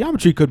 so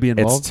Geometry could be it's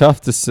involved.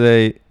 tough to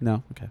say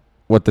No. Okay.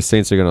 what the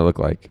Saints are going to look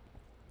like.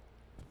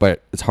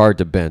 But it's hard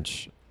to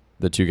bench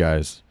the 2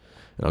 guys.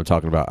 And I'm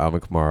talking about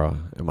Alvin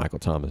Kamara and Michael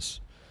Thomas.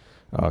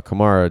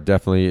 Kamara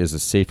definitely is a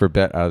safer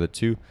bet out of the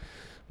 2.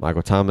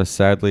 Michael Thomas,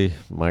 sadly,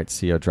 might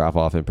see a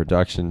drop-off in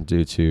production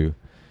due to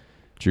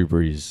Drew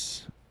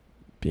Brees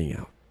being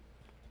out.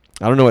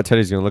 I don't know what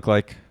Teddy's going to look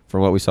like. From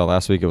what we saw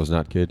last week, it was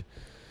not good.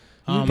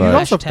 He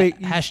also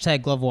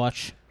hashtag glove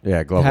watch.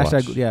 Yeah, glove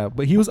watch. Yeah,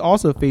 but he was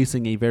also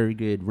facing a very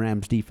good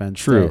Rams defense.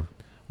 True.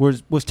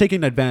 that Was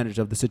taking advantage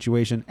of the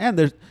situation, and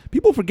there's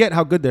people forget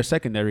how good their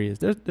secondary is.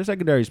 Their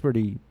secondary is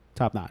pretty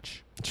top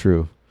notch.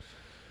 True.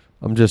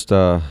 I'm just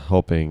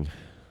hoping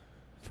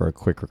for a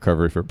quick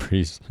recovery for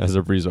Brees as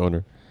a Brees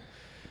owner.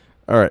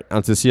 All right,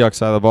 onto the Seahawks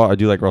side of the ball. I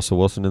do like Russell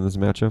Wilson in this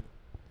matchup.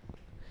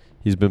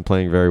 He's been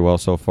playing very well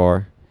so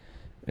far.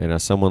 And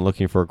as someone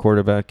looking for a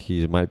quarterback,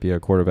 he might be a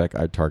quarterback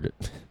I'd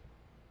target.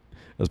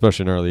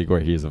 Especially in our league where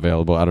he's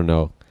available. I don't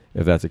know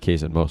if that's the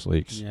case in most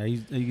leagues. Yeah,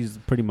 he's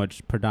pretty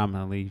much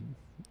predominantly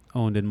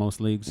owned in most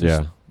leagues.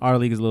 Yeah. Our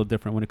league is a little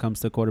different when it comes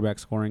to quarterback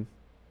scoring.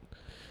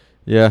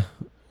 Yeah.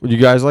 Would you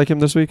guys like him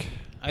this week?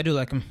 I do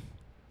like him.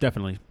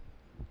 Definitely.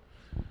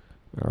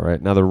 All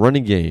right. Now the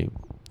running game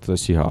for the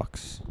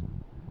Seahawks.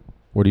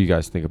 What do you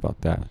guys think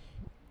about that?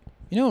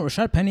 You know,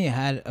 Rashad Penny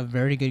had a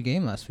very good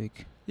game last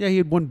week. Yeah, he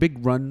had one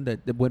big run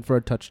that went for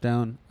a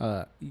touchdown.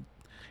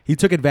 He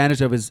took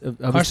advantage of his his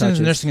Carson's touches.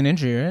 nursing an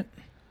injury, right?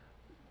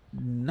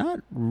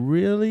 Not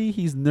really.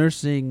 He's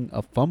nursing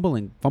a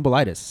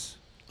fumbleitis.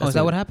 Oh, is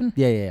that what happened?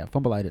 Yeah.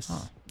 Fumbleitis.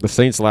 Oh. The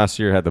Saints last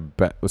year had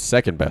the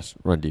second best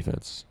run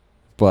defense,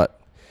 but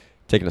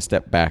taking a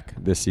step back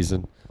this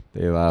season,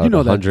 they allowed You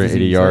know that 180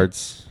 disease,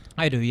 yards.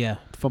 I do, yeah.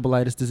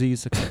 Fumbleitis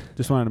disease.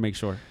 Just wanted to make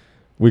sure.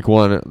 Week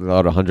 1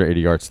 allowed 180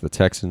 yards to the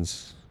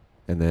Texans,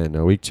 and then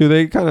week 2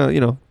 they kind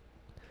of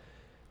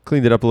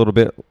cleaned it up a little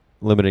bit,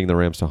 limiting the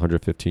Rams to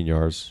 115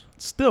 yards.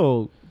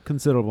 Still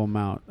considerable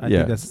amount. I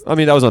think that's I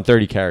mean that was on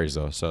 30 carries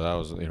though, so that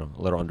was a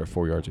little under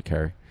 4 yards a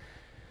carry.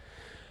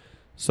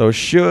 So it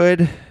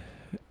should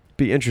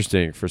be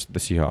interesting for the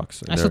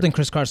Seahawks. I still think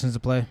Chris Carson's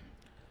the play.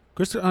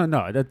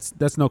 no,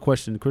 that's no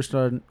question. Chris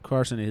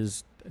Carson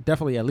is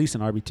definitely at least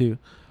an RB2.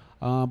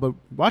 But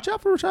watch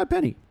out for Rashad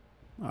Penny.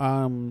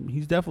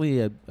 He's definitely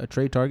a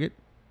trade target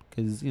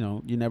because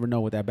you never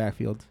know with that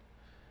backfield,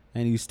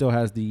 and he still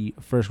has the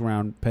first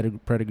round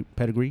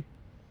pedigree.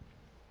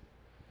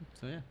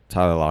 So yeah,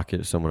 Tyler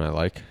Lockett is someone I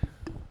like.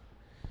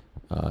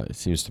 It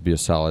seems to be a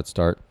solid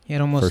start. He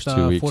had almost First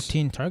 2 weeks.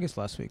 14 targets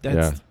last week.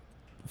 Yeah.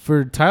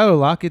 For Tyler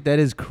Lockett, that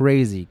is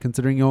crazy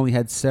considering he only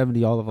had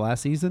 70 all of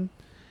last season,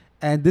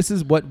 and this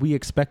is what we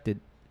expected.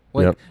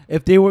 Yep.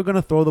 If they were going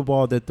to throw the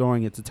ball, they're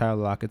throwing it to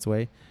Tyler Lockett's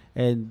way,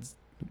 and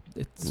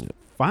it's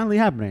finally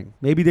happening.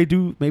 Maybe they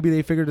do. Maybe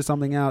they figured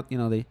something out.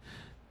 They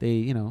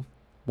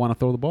want to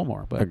throw the ball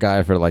more. But A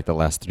guy for like the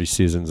last 3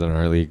 seasons in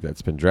our league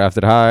that's been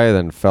drafted high,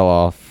 then fell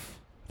off.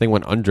 I think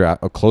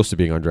went close to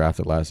being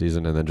undrafted last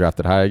season, and then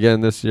drafted high again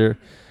this year.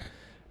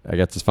 I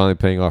guess it's finally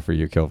paying off for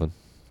you, Kelvin,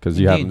 because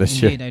you have him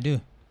this year. Indeed, I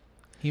do.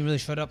 He really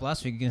showed up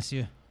last week against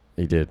you.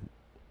 He did.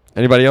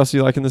 Anybody else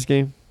you like in this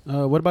game?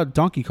 what about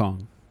Donkey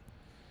Kong?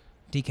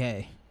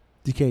 DK.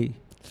 DK.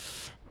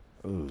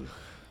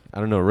 I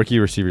don't know. Rookie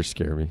receivers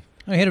scare me.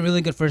 Oh, he had a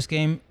really good first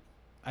game.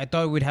 I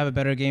thought we'd have a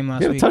better game last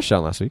He had a week.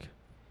 touchdown last week.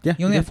 Yeah,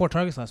 He only had did. 4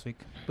 targets last week.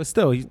 But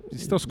still, he still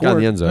Got in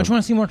scored. the end zone. Don't you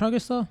want to see more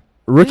targets, though?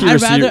 Rookie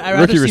I'd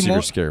rather see receivers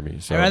more- scare me.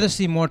 So. I'd rather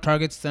see more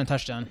targets than a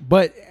touchdown.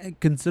 But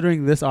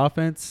considering this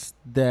offense,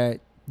 that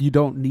you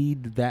don't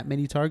need that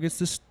many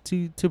targets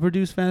to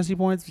produce fantasy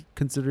points.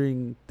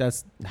 Considering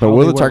that's But how will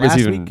they the were targets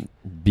last even week.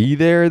 be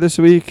there this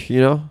week?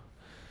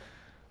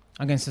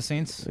 Against the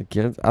Saints.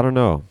 Again, I don't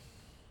know.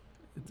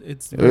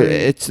 It's very,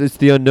 It's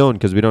the unknown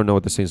because we don't know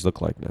what the Saints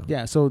look like now.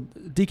 yeah. So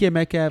DK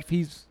Metcalf,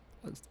 he's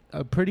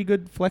a pretty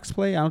good flex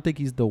play. I don't think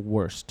he's the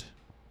worst.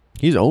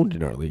 He's owned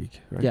in our league,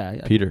 right?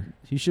 Yeah, Peter.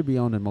 he should be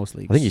owned in most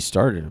leagues. I think he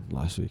started him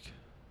last week.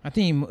 I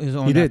think he was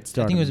on. He did I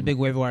start think it was a him. big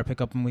waiver wire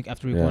pickup in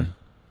after week Yeah. 1.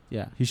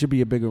 Yeah, he should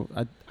be a bigger.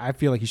 I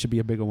feel like he should be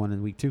a bigger one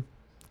in week 2,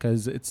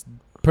 because it's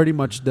pretty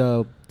much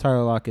the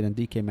Tyler Lockett and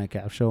DK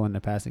Metcalf show in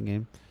the passing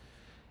game.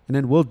 And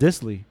then Will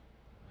Dissly,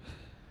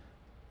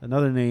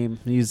 another name.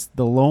 He's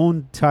the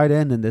lone tight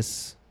end in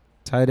this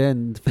tight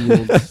end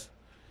field.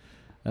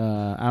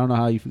 I don't know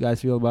how you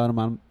guys feel about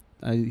him.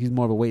 He's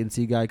more of a wait and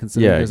see guy,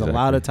 considering there's a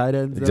lot of tight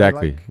ends.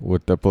 Exactly,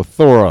 with the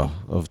plethora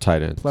of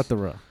tight ends.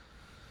 Plethora.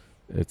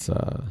 It's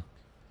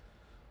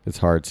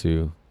hard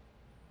to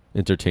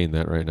entertain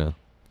that right now.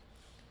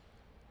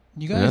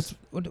 You guys,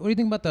 what do you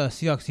think about the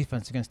Seahawks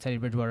defense against Teddy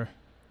Bridgewater?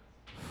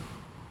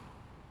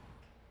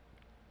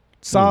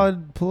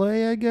 Solid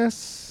play, I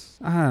guess.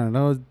 I don't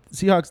know.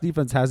 Seahawks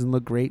defense hasn't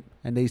looked great,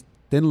 and they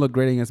didn't look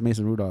great against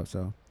Mason Rudolph.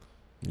 So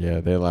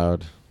yeah, they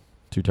allowed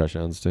 2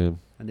 touchdowns to him.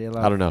 And they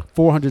allowed I don't know.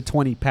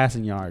 420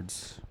 passing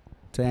yards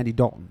to Andy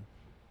Dalton.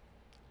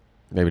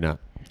 Maybe not.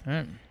 All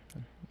right.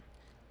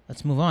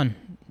 Let's move on.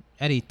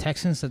 Eddie,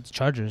 Texans at the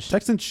Chargers.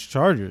 Texans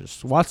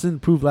Chargers. Watson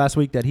proved last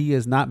week that he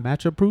is not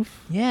matchup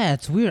proof. Yeah,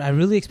 it's weird. I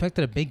really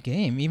expected a big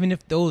game, even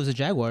if those are the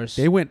Jaguars.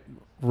 They went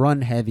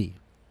run heavy.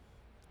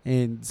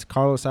 And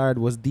Carlos Hyde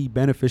was the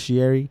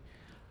beneficiary.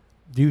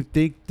 Do you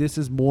think this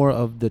is more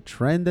of the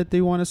trend that they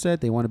want to set?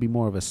 They want to be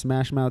more of a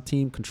smash mouth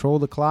team, control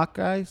the clock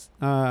guys,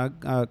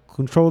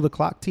 control the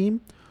clock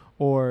team?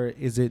 Or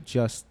is it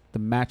just the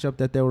matchup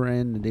that they were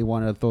in and they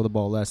want to throw the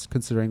ball less,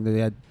 considering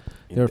that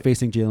they were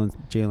facing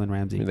Jalen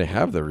Ramsey? I mean, they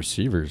have the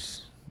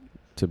receivers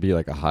to be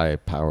like a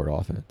high-powered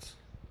offense.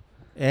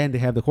 And they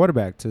have the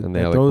quarterback to And they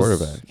have the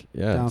quarterback.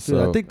 Yeah. downfield.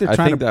 So I think they're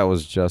trying to that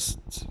was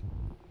just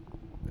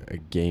a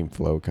game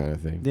flow kind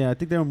of thing. Yeah, I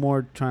think they were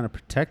more trying to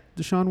protect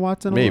Deshaun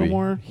Watson Maybe. a little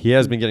more. He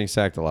has been getting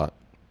sacked a lot,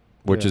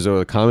 which is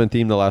a common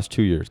theme the last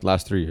 3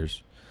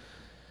 years.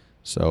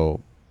 So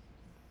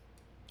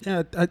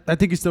Yeah, I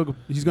think he's going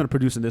to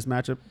produce in this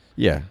matchup.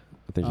 yeah,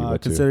 I think he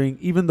would too. Considering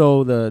even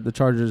though the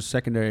Chargers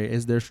secondary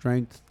is their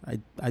strength,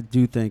 I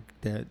do think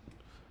that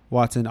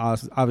Watson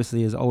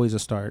obviously is always a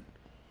start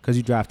because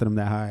you drafted him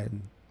that high.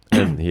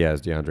 And he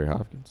has DeAndre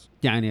Hopkins.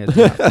 Yeah, and he has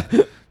D-Hop.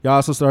 You're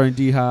also starting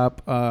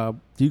D-Hop.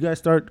 Do you guys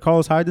start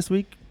Carlos Hyde this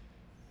week?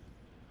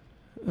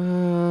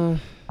 You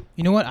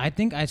know what? I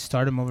think I'd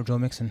start him over Joe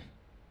Mixon.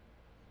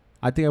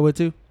 I think I would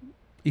too.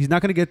 He's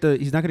not gonna get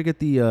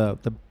the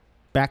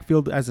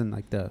backfield, as in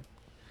like the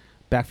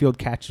backfield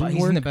catching But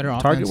he's work, in the better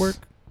target offense. work.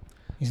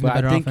 He's in the But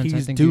better I think offense.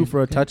 he's I think due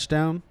for a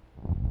touchdown,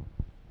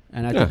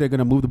 and I think Yeah. they're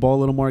gonna move the ball a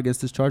little more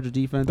against this Charger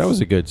defense. That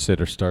was a good sit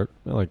or start.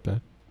 I like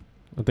that.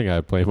 I think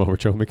I'd play him over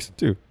Joe Mixon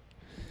too.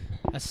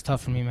 That's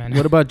tough for me, man.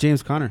 What about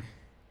James Conner?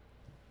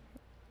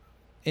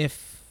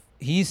 If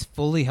he's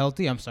fully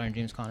healthy, I'm starting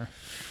James Conner.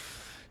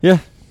 Yeah,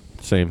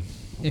 same.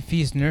 If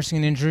he's nursing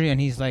an injury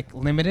and he's like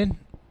limited,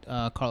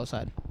 Carlos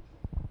Hyde.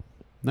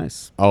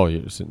 Nice. Oh, you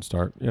just didn't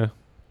start. Yeah.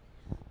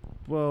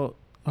 Well,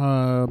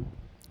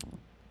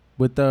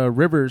 with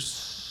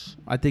Rivers,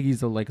 I think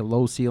he's a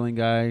low ceiling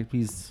guy.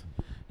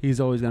 He's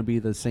always going to be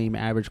the same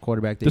average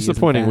quarterback. That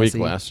Disappointing he week is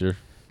in fantasy. last year.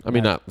 I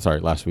mean,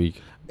 last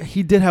week.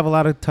 He did have a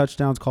lot of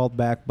touchdowns called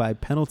back by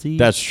penalties.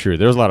 That's true.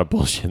 There was a lot of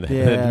bullshit in that.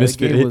 Yeah,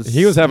 Misfit. the game was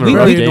He was having a very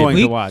rough game. annoying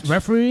to watch.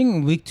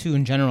 Refereeing week 2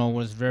 in general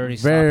was very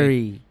sloppy.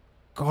 very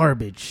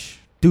garbage,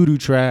 doo-doo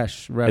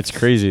trash. Refs. It's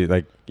crazy.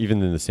 Like,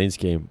 even in the Saints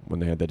game, when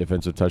they had that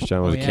defensive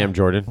touchdown, was it yeah. Cam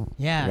Jordan?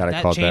 Yeah, Got it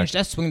that called changed. back.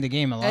 That swung the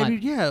game a lot.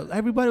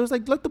 Everybody was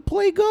like, "Let the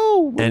play go."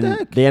 What And the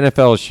heck? the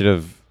NFL should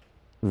have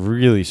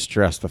really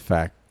stressed the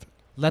fact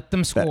Let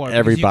them that score. because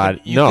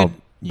everybody, you no, could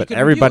but review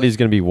everybody's it.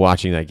 going to be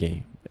watching that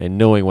game and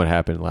knowing what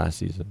happened last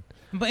season.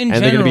 But in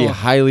And they're general, going to be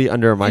highly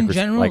under a in microscope,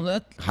 general, like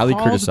let highly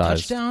call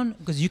criticized. the touchdown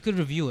because you could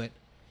review it.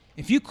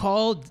 If you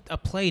called a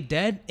play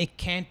dead, it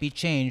can't be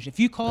changed. If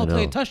you call a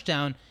play know.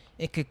 touchdown,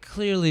 it could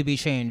clearly be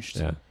changed.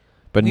 Yeah.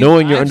 But We've-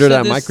 knowing you're I've under said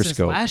that this since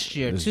microscope last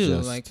year is too.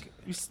 just- Like,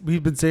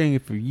 We've been saying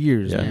it for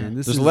years, yeah. man.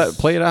 This Just is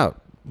play it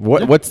out.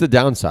 What's the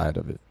downside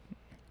of it?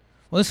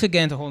 well, let's get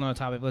into a whole nother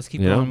topic. Let's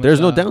keep You going. know, with, there's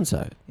no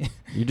downside.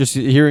 You're just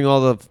hearing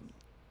all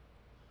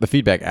the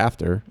feedback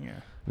after, Yeah.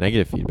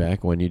 negative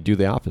feedback, when you do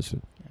the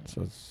opposite.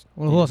 So it's,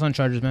 Well, who else on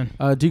Chargers, man?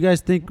 Do you guys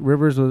think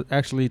Rivers will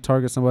actually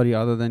target somebody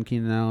other than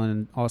Keenan Allen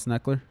and Austin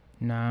Eckler?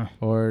 Nah.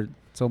 Or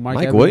so Mike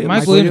Evans- Williams?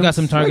 Mike Williams got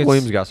some targets. Mike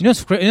Williams got You know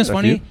what's a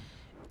funny? few.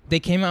 They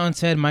came out and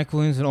said Mike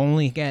Williams would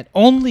only get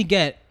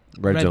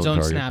red zone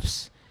target.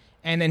 snaps,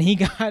 and then he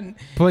got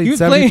played he was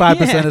playing- 75%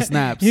 yeah. of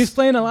snaps. He was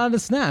playing a lot of the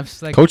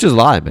snaps. Like Coaches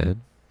lie,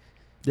 man.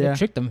 they yeah.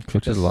 tricked him.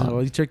 Coaches lie. Well,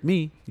 he tricked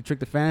me. He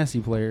tricked the fantasy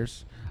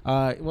players.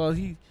 Well,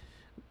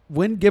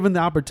 when given the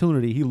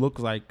opportunity, he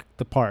looks like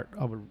the part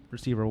of a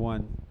receiver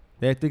one.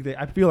 I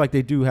feel like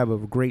they do have a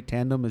great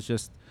tandem. It's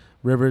just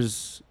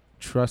Rivers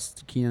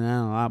trusts Keenan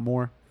Allen a lot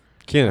more.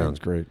 Keenan Allen's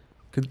great.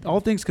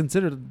 All things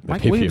considered,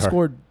 Mike PPR. Williams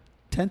scored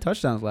 10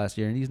 touchdowns last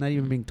year, and he's not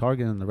even being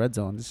targeted in the red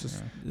zone. It's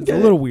just it's Yeah. a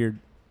little weird.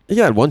 He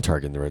had one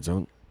target in the red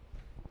zone.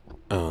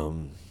 I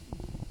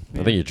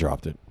think he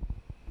dropped it.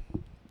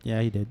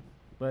 Yeah, he did.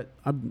 But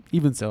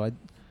even so,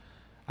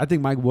 I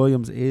think Mike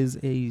Williams is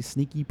a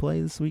sneaky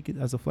play this week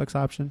as a flex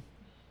option.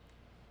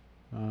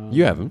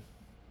 You have him.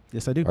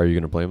 Yes, I do. Are you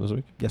going to play him this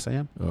week? Yes, I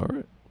am. All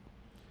right.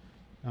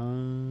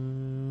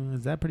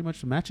 Is that pretty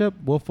much the matchup?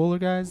 Will Fuller,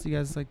 guys? You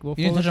guys like Will You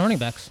didn't Fuller? touch on running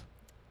backs.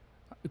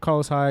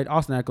 Carlos Hyde,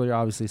 Austin Eckler,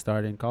 obviously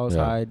starting. Carlos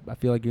Yeah. Hyde, I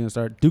feel like you're gonna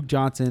start. Duke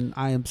Johnson,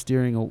 I am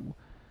steering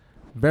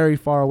very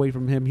far away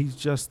from him. He's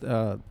just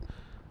I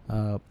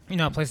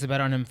placed a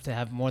bet on him to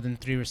have more than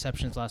 3.5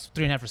 receptions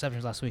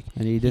last week.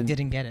 and he He didn't.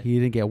 didn't get it. He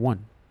didn't get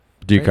one.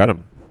 Do you Right. cut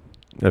him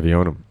if you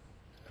own him?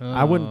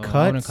 I wouldn't cut.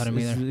 I wouldn't cut him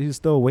He's- either. He's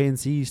still a wait and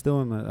see. He's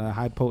still in a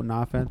high potent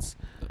offense.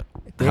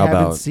 They How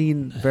haven't about-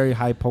 seen very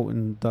high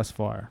potent thus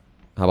far.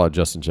 How about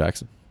Justin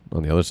Jackson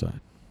on the other side?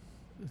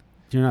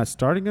 You're not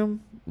starting him.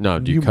 No,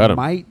 do you cut him?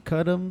 Might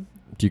cut him.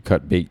 Do you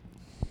cut bait,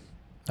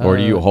 or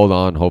do you hold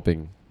on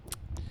hoping?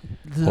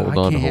 Hold on,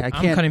 I hope. can't.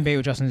 I'm cutting bait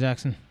with Justin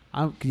Jackson.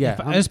 Yeah.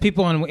 If there's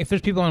people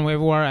on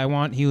waiver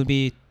wire he would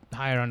be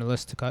higher on the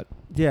list to cut.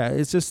 Yeah,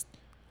 it's just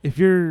if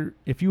you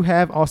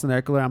have Austin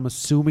Eckler, I'm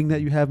assuming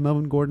that you have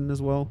Melvin Gordon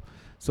as well.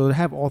 So to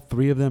have all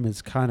three of them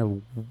is kind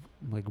of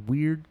like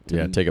weird. to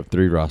Yeah, me. take up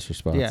 3 roster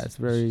spots. Yeah, it's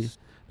very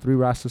 3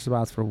 roster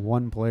spots for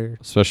one player.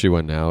 Especially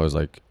when now is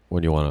like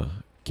when you want to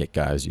get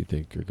guys you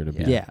think are going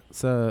to be. Yeah.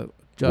 So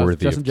Worthy of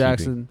Justin keeping.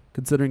 Jackson,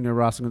 considering your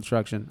roster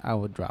construction, I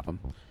would drop him.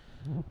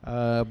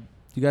 How do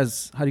you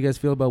guys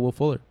feel about Will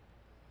Fuller?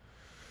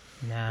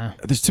 Nah.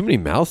 There's too many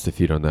mouths to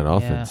feed on that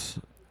offense,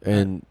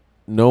 and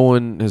no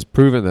one has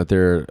proven that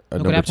they're a Look what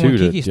number happened 2 when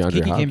to DeAndre Kiki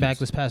Hopkins. came back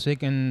this past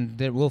week, and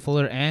Will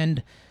Fuller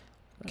and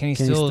Kenny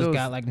Stills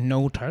got like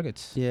no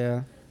targets.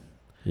 Yeah.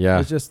 Yeah,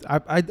 It's just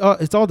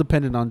it's all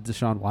dependent on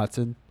Deshaun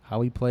Watson,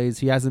 how he plays.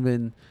 He hasn't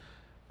been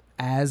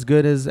as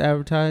good as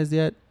advertised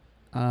yet.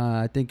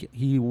 I think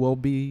he will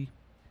be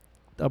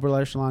the upper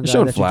echelon he's guy.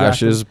 shown that you drafted.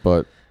 flashes,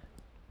 but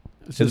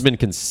It's has just- been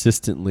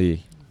consistently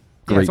yeah,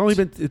 great. it's only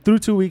been through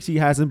 2 weeks. He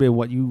hasn't been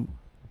what you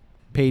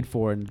paid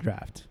for in the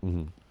draft.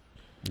 Mhm.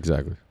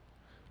 Exactly.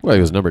 Well,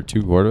 he was number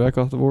 2 quarterback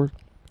off the board.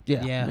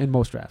 Yeah. in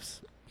most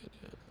drafts.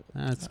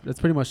 That's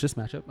pretty much this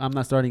matchup. I'm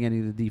not starting any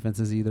of the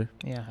defenses either.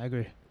 Yeah, I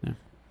agree. Yeah.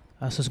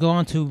 So let's go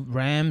on to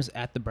Rams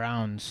at the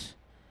Browns.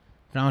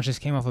 Browns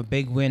just came off a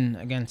big win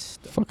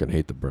against. Fucking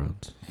hate the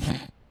Browns.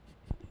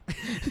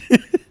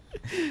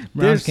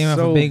 Browns came off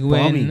so a big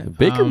bummy. win.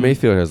 Baker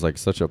Mayfield has like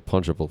such a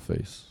punchable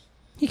face.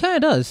 He kind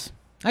of does.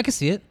 I can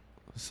see it.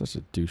 Such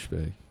a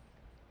douchebag.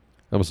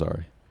 I'm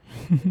sorry.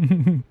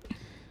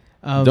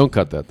 Um, Don't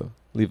cut that though.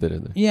 Leave that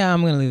in there. Yeah,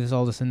 I'm gonna leave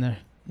all this in there.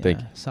 Yeah, Thank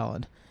you.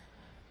 Solid.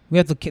 We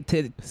have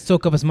to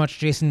soak up as much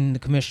Jason the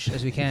Commish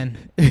as we can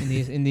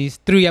in these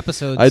 3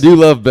 episodes. I do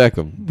love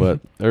Beckham, but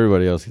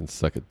everybody else can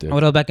suck a dick.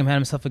 Odell Beckham had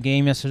himself a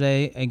game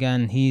yesterday.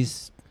 Again,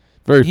 he's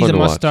Very he's fun a to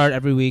must watch. start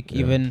every week. Yeah.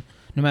 Even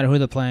no matter who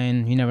they're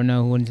playing, you never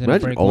know when he's gonna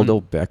Imagine break one.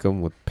 Odell Beckham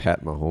with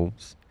Pat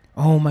Mahomes.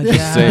 Oh my Just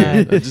god!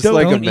 saying. Just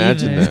like Don't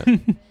imagine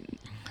even. that.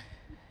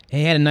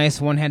 He had a nice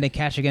one-handed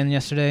catch again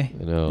yesterday.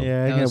 I know.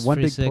 Yeah, That he was had one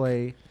pretty big sick.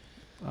 play.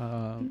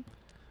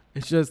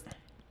 It's just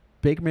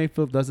Baker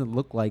Mayfield doesn't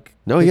look like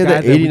No, the he had guy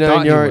that we 89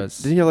 thought he yard. was.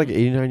 Didn't he have like an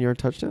 89-yard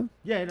touchdown?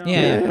 Yeah, no,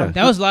 Yeah,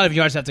 that was a lot of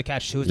yards after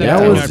catch too. It was Yeah,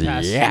 like a that 10-yard was-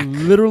 pass.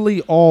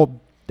 yeah.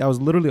 That was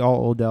literally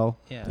all Odell.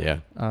 Yeah.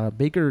 Yeah.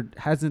 Baker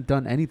hasn't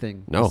done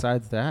anything No.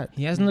 besides that.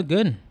 He hasn't looked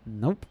good.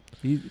 Nope.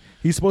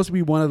 He's supposed to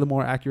be one of the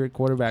more accurate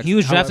quarterbacks. He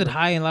was drafted However,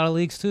 high in a lot of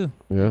leagues too.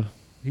 Yeah.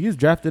 He was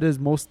drafted as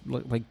most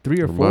like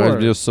 3 or 4.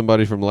 Reminds me of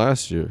somebody from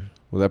last year.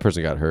 Well, that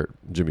person got hurt,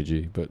 Jimmy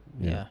G. But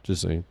yeah, Yeah.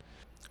 just saying.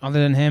 Other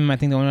than him, I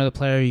think the only other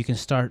player you can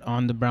start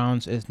on the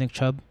Browns is Nick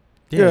Chubb.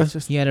 Yeah. It's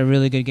just He had a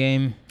really good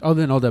game. other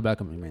than Odell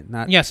Beckham, I mean,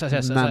 not Yes.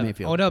 not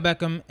Mayfield. Odell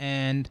Beckham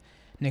and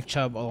Nick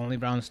Chubb are the only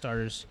Browns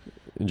starters.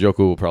 Njoku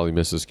will probably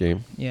miss this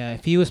game. Yeah,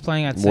 if he was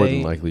playing, I'd More say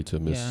than likely to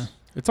miss. Yeah.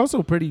 It's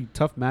also pretty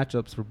tough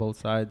matchups for both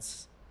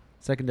sides.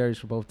 Secondaries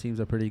for both teams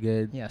are pretty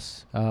good.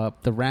 Yes.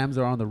 The Rams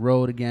are on the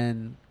road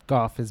again.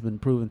 Goff has been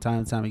proven time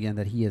and time again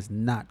that he is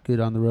not good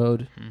on the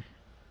road. Mhm.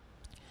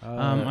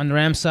 On the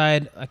Rams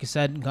side, like I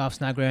said, Goff's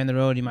not great on the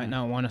road. You might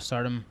not want to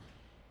start him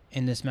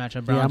in this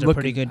matchup. Browns are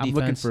pretty good I'm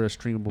looking defense. for a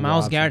streamable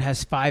Myles option. Garrett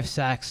has 5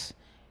 sacks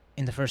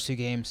in the first 2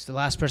 games. The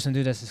last person to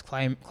do this is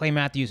Clay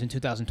Matthews in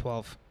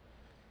 2012.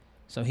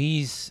 So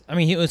he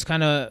was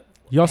kind of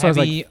He also has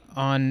heavy like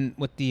on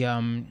with the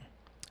who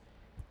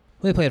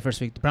they played first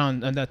week.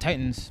 The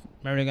Titans.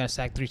 Remember they got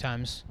sacked 3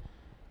 times,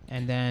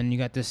 and then you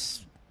got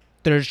this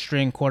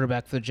 3rd-string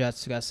quarterback for the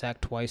Jets who got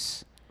sacked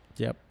twice.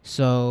 Yep.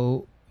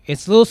 So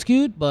it's a little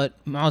skewed, but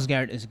Myles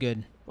Garrett is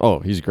good, Oh,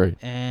 he's great.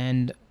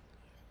 and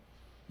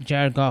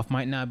Jared Goff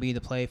might not be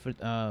the play for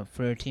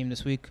your team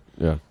this week.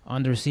 Yeah.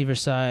 On the receiver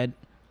side,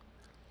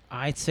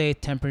 I'd say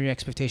temper your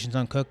expectations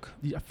on Cook.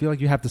 I feel like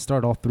you have to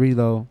start all 3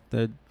 though.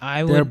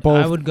 I They're would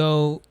both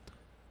go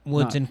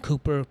Woods not- and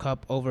Cooper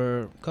Cup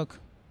over Cook.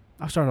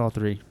 I'll start all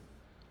 3.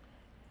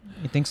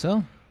 You think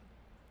so?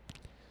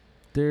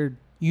 They're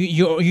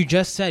You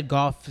just said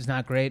Goff is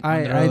not great.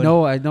 on the I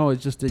road. know.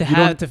 It's just that To you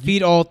have don't- to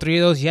feed all 3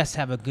 of those, yes,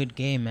 have a good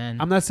game, man.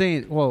 I'm not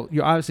saying. Well,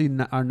 you obviously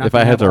are not. If I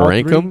gonna had have to all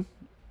rank 3 them,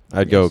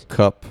 I'd go Yes.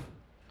 Cup.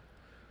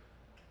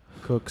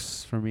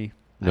 Cooks for me.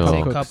 No. I'd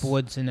say Cooks. Cup,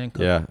 Woods, and then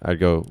Cook. Yeah, I'd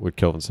go what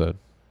Kelvin said.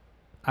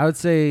 I would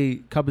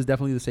say Cup is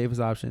definitely the safest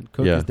option.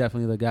 Cook Yeah. is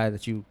definitely the guy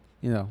that you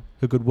know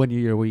who could win you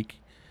your week,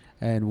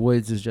 and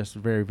Woods is just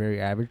very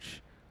very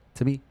average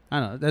to me. I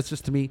don't know. That's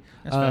just to me.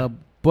 That's fair.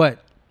 But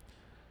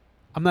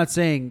I'm not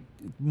saying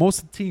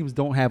most teams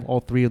don't have all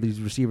three of these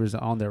receivers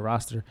on their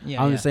roster.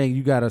 Yeah, I'm just saying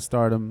you got to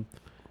start them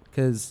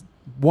because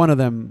one of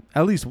them,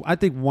 at least I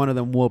think one of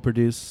them will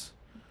produce,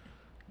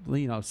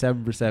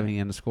 7 for 70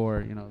 and a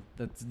score.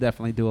 That's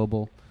definitely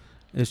doable.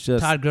 It's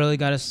just Todd Gurley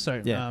got his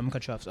cut you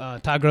off.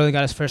 Todd Gurley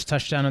got his first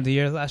touchdown of the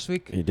year last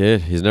week. He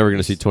did. He's never going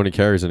to see 20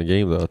 carries in a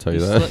game, though. I'll tell you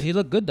that. He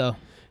looked good though.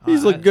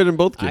 He's looked good in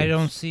both games. I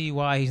don't see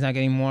why he's not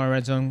getting more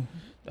red zone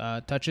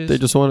touches. They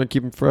just want to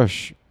keep him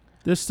fresh.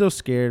 they're still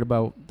scared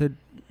about. I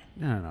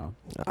don't know.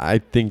 I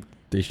think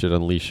they should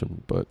unleash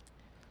him, but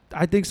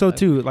I think so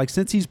too. Like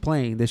since he's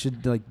playing, they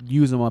should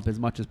use him up as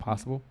much as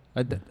possible,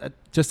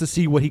 just to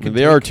see what he can.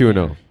 they are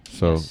 2-0.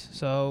 So Yes.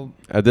 So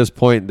at this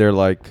point, they're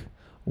like,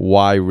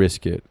 why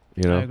risk it?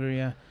 I agree.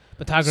 Yeah,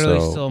 but Todd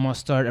Gurley still must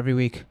start every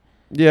week.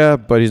 Yeah,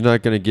 but he's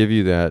not going to give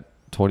you that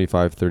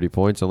 25, 30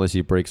 points unless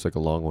he breaks like a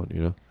long one,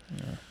 Yeah.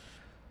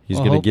 He's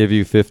going to give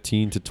you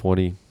 15 to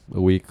 20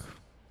 a week,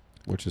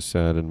 which is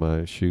sad in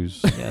my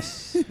shoes.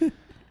 Yes.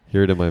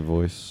 Hear it in my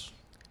voice.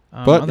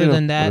 But other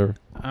than that, whatever.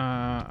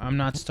 I'm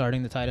not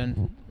starting the tight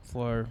end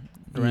for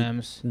the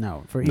Rams.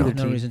 No, for either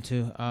No team. reason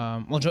to.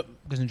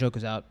 Because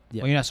Njoku's out.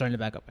 Yeah. Well, you're not starting the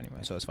backup anyway,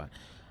 so it's fine.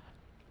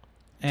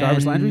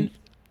 Jarvis Landry?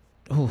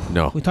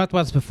 No. We talked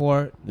about this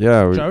before.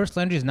 Yeah. Jarvis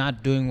Landry is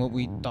not doing what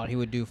we thought he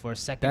would do for a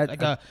second,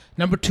 a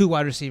number 2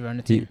 wide receiver on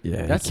the team. He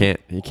That's can't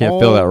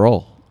fill that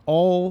role.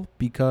 All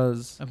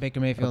because Of Baker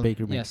Mayfield.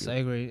 Baker Yes, Mayfield. I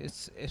agree.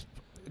 It's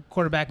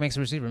quarterback makes a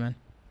receiver, man.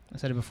 I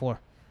said it before.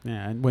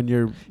 and when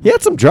you're He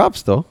had some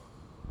drops, though.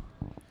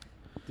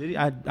 did he?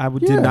 I Yeah.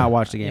 did not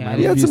watch the game. Yeah, I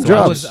he had refused some to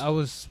watch drops. it. I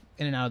was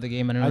in and out of the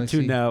game. I didn't I really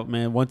tuned see. out,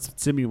 man. Once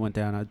Simeon went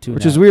down, I tuned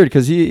Which out. is weird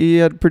because he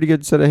had a pretty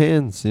good set of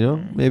hands,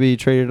 Maybe he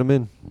traded him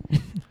in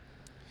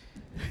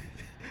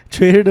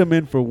Traded him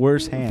in for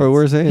worse hands. for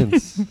worse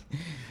hands.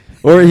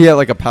 Or he had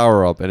like a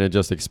power up and it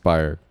just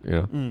expired,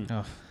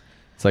 Mm.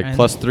 It's like And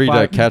 +3 to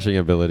five- catching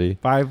ability.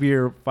 5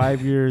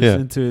 years Yeah.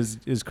 into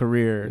his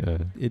career, Yeah.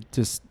 it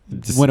just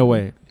Just- went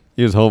away.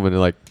 He was home and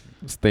like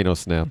Thanos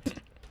snapped.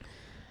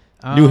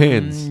 New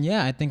hands.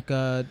 Yeah, I think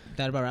that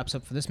about wraps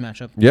up for this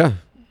matchup. Yeah.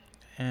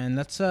 And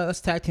let's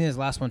tag team this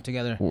last one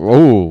together.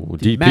 Oh,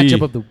 The DP.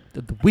 matchup of the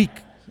week,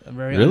 A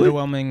very Really?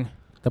 underwhelming,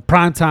 the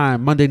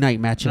primetime Monday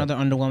night matchup. another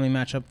underwhelming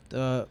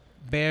matchup.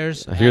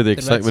 Bears. I hear at the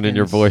excitement in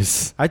your Redskins.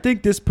 voice. I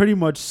think this pretty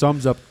much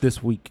sums up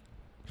this week.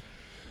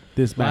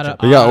 This Lot matchup. of-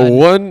 We got Odd.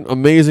 one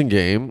amazing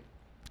game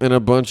and a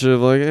bunch of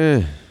like,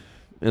 and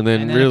then And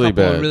then really a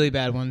couple of bad. really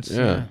bad ones.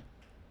 Yeah.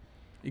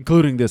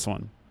 Including this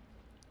one.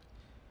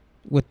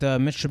 With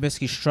Mitch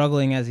Trubisky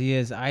struggling as he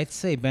is, I'd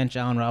say bench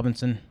Allen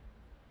Robinson.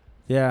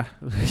 Yeah.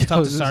 It's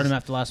tough to start him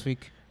after last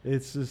week.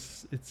 It's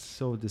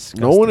so disgusting.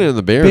 No one in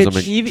the Bears.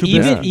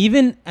 Bitch.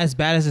 Even as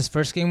bad as his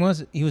first game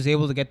was, he was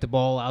able to get the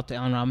ball out to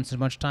Allen Robinson a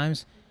bunch of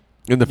times.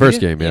 in the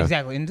first game, yeah.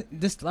 Exactly. In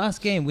this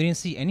last game, we didn't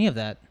see any of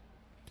that.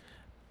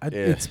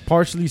 It's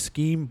partially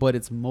scheme, but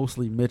it's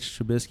mostly Mitch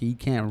Trubisky. He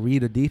can't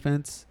read a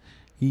defense.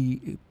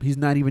 He's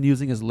not even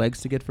using his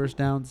legs to get first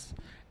downs.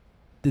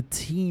 The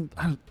team,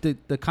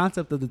 the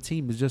concept of the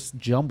team is just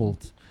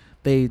jumbled.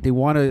 They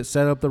want to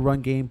set up the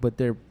run game, but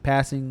they're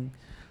passing.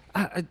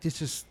 It's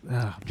just.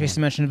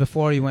 Jason mentioned it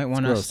before. You might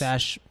want to gross.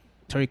 stash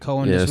Terry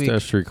Cohen Yeah, this week.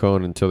 stash Tariq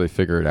Cohen until they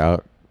figure it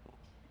out.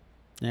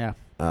 Yeah.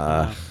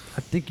 Uh,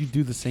 I think you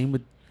do the same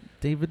with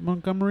David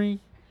Montgomery.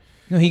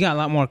 No, he got a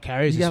lot more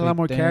carries. He this got a lot week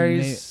more than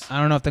carries. I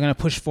don't know if they're gonna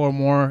push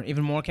for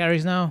even more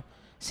carries now,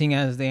 seeing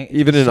as they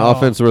even in saw-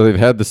 offense where they've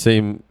had the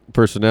same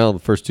personnel the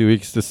first 2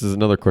 weeks, this is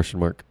another question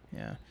mark.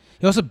 Yeah,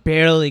 he also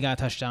barely got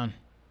a touchdown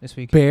this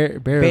week. Barely.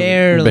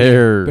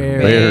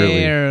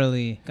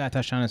 Barely got a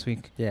touchdown this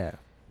week. Yeah.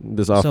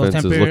 This So offense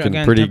is temporary- looking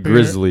again, pretty temporary-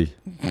 grisly.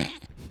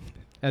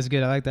 That's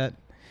good. I like that.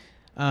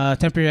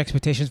 Temporary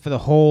expectations for the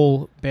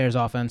whole Bears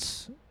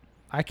offense.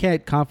 I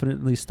can't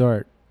confidently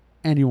start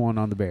anyone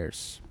on the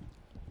Bears.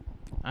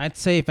 I'd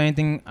say if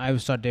anything, I would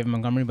start David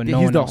Montgomery, but no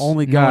He's one the else.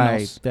 only No one guy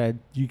else. that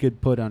you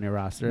could put on your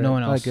roster. No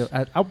one else.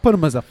 I'll put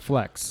him as a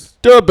flex.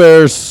 The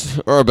Bears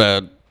are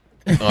bad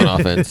on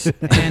offense.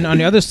 And on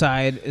the other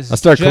side is I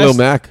start just Khalil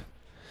Mack.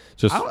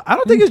 Just I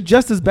don't think it's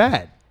just as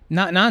bad.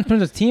 not in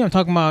terms of team. I'm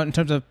talking about in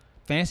terms of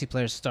fantasy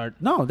players to start.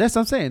 No, that's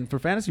what I'm saying. For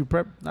fantasy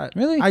prep,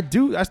 Really?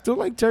 I still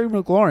like Terry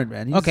McLaurin,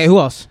 man. He's, Okay, who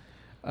else?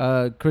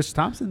 Chris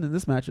Thompson in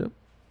this matchup.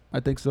 I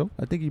think so.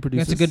 I think he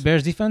produces. Against a good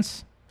Bears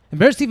defense. The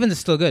Bears defense is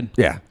still good.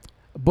 yeah.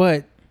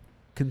 But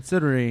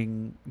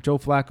considering Joe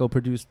Flacco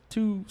produced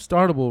 2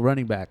 startable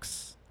running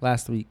backs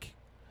last week,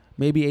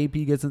 maybe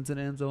AP gets into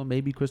the end zone.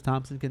 Maybe Chris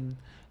Thompson can,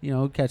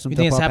 catch some. You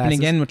think it's tough happening passes.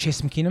 again with Chase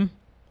McKeenum?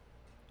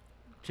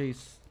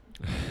 Chase.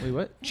 Wait,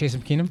 what? Chase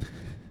McKeenum?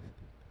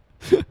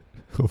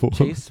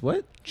 Chase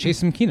what?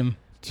 Chase McKeenum.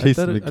 Chase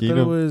I thought it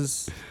McKeenum.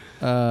 was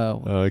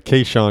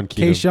Kayshawn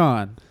Keenum.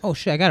 Kayshawn. Oh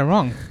shit, I got it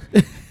wrong.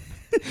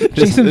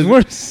 Jason's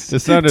worse. It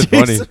sounded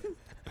funny.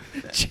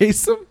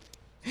 Chase him.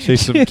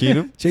 Chase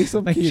Keenum. Chase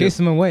him. Like chase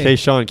him away.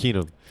 Kayshawn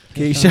Keenum.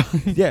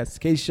 Kayshawn. Yes,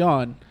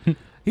 Kayshawn.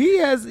 He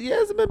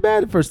hasn't been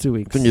bad the first 2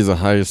 weeks. I think he's the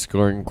highest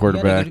scoring He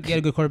quarterback had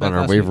a good quarterback on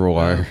our last waiver week.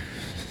 wire.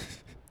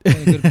 He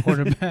had a good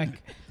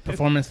quarterback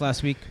performance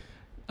last week.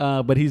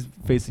 But he's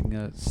facing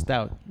a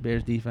stout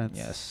Bears defense.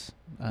 Yes.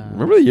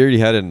 Remember the year he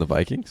had it in the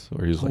Vikings,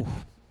 where he was like,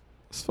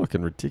 "It's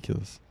fucking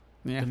ridiculous."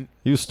 Yeah.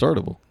 He was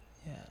startable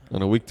Yeah.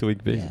 on a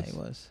week-to-week basis. Yeah, he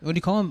was. What do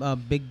you call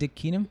him? Big Dick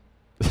Keenum?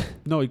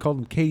 No, he called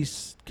him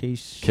Case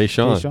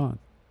Keyshawn. Sean.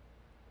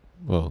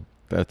 Well,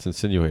 that's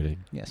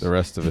insinuating Yes. the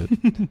rest of it.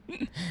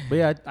 But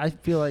yeah, I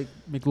feel like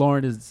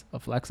McLaurin is a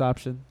flex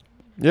option.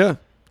 Yeah,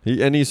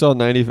 he saw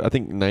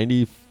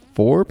 94%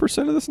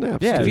 of the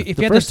snaps. Yeah, too. If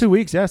the you had first to- 2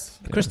 weeks, yes.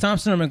 Chris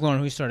Thompson or McLaurin?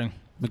 Who's starting?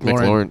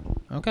 McLaurin.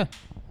 Okay.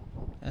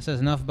 That says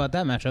enough about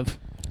that matchup.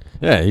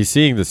 Yeah, he's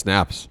seeing the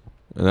snaps,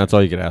 and that's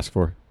all you could ask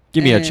for.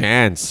 Give me a And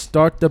chance.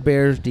 Start the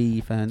Bears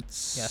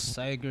defense. Yes,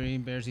 I agree.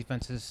 Bears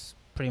defense is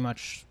pretty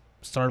much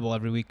startable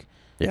every week.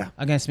 Yeah.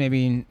 Against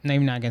maybe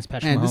not against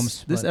Patrick Man,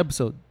 Mahomes. this but-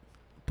 episode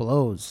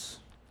blows.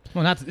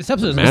 well, not this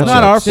episode. It's It's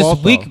not our this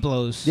fault, week though.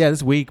 blows. Yeah,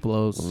 this week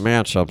blows.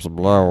 Matchups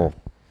blow.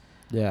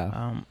 Yeah.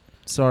 Um,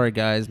 Sorry,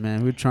 guys,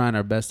 man. We're trying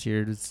our best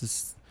here. It's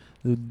just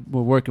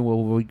we're working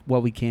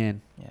what we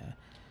can. yeah.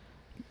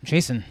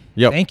 Jason.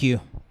 Yep. Thank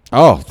you.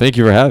 Oh, thank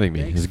you for having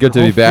me. It's good to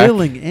for be back.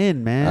 Filling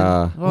in,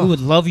 man. We would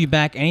love you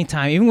back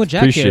anytime, even with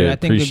Jack Appreciate here. it, I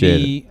think it'd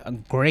appreciate be a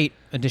great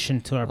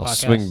addition to our I'll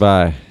podcast. swing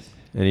by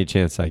any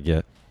chance I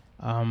get.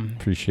 Um,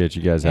 Appreciate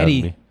you guys Eddie.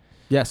 having me.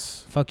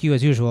 Yes. fuck you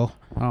as usual.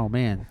 Oh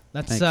man.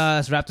 Let's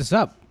Thanks. wrap this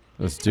up.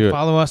 Let's do it.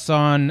 Follow us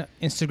on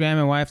Instagram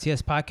and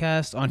YFTS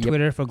Podcast, on Yep.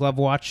 Twitter for Glove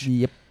Watch.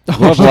 Yep. Love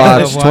Love Watch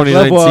Watch. 2019.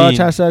 Love Watch,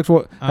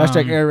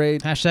 hashtag Air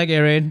Raid. Hashtag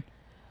Air Raid.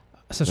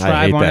 I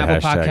Subscribe hate on that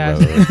Apple hashtag,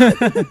 by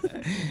the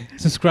Podcast.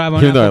 Subscribe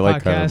on Even though I Apple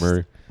like Kyler Podcast.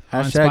 Murray.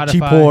 On Hashtag Spotify.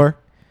 cheap whore.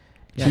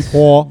 Yes. Cheap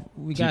whore.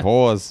 We Keep got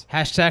pause.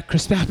 hashtag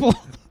Chris Apple.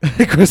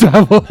 Chris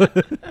Apple.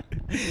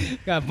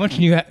 Got a bunch of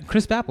new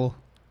Chris Apple.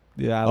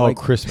 Yeah, I Oh, like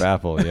Crisp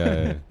Apple.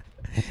 Yeah,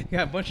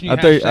 Got a bunch of new yeah. I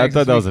hashtags thought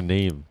that this was a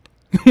name.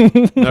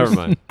 Never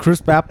mind.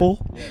 Crisp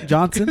Apple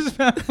Johnson. week.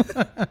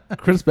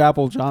 Crisp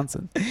Apple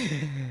Johnson.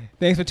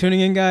 Thanks for tuning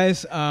in,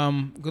 guys.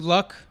 Good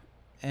luck,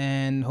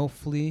 and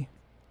hopefully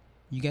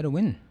you get a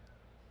win.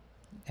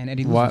 And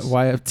Eddie loses.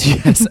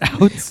 YFTS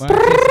out.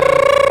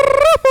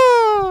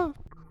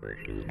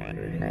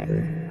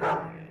 YFTS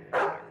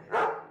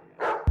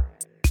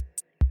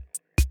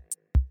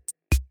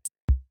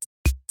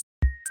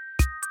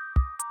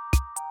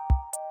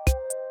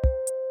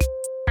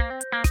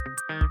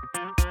out.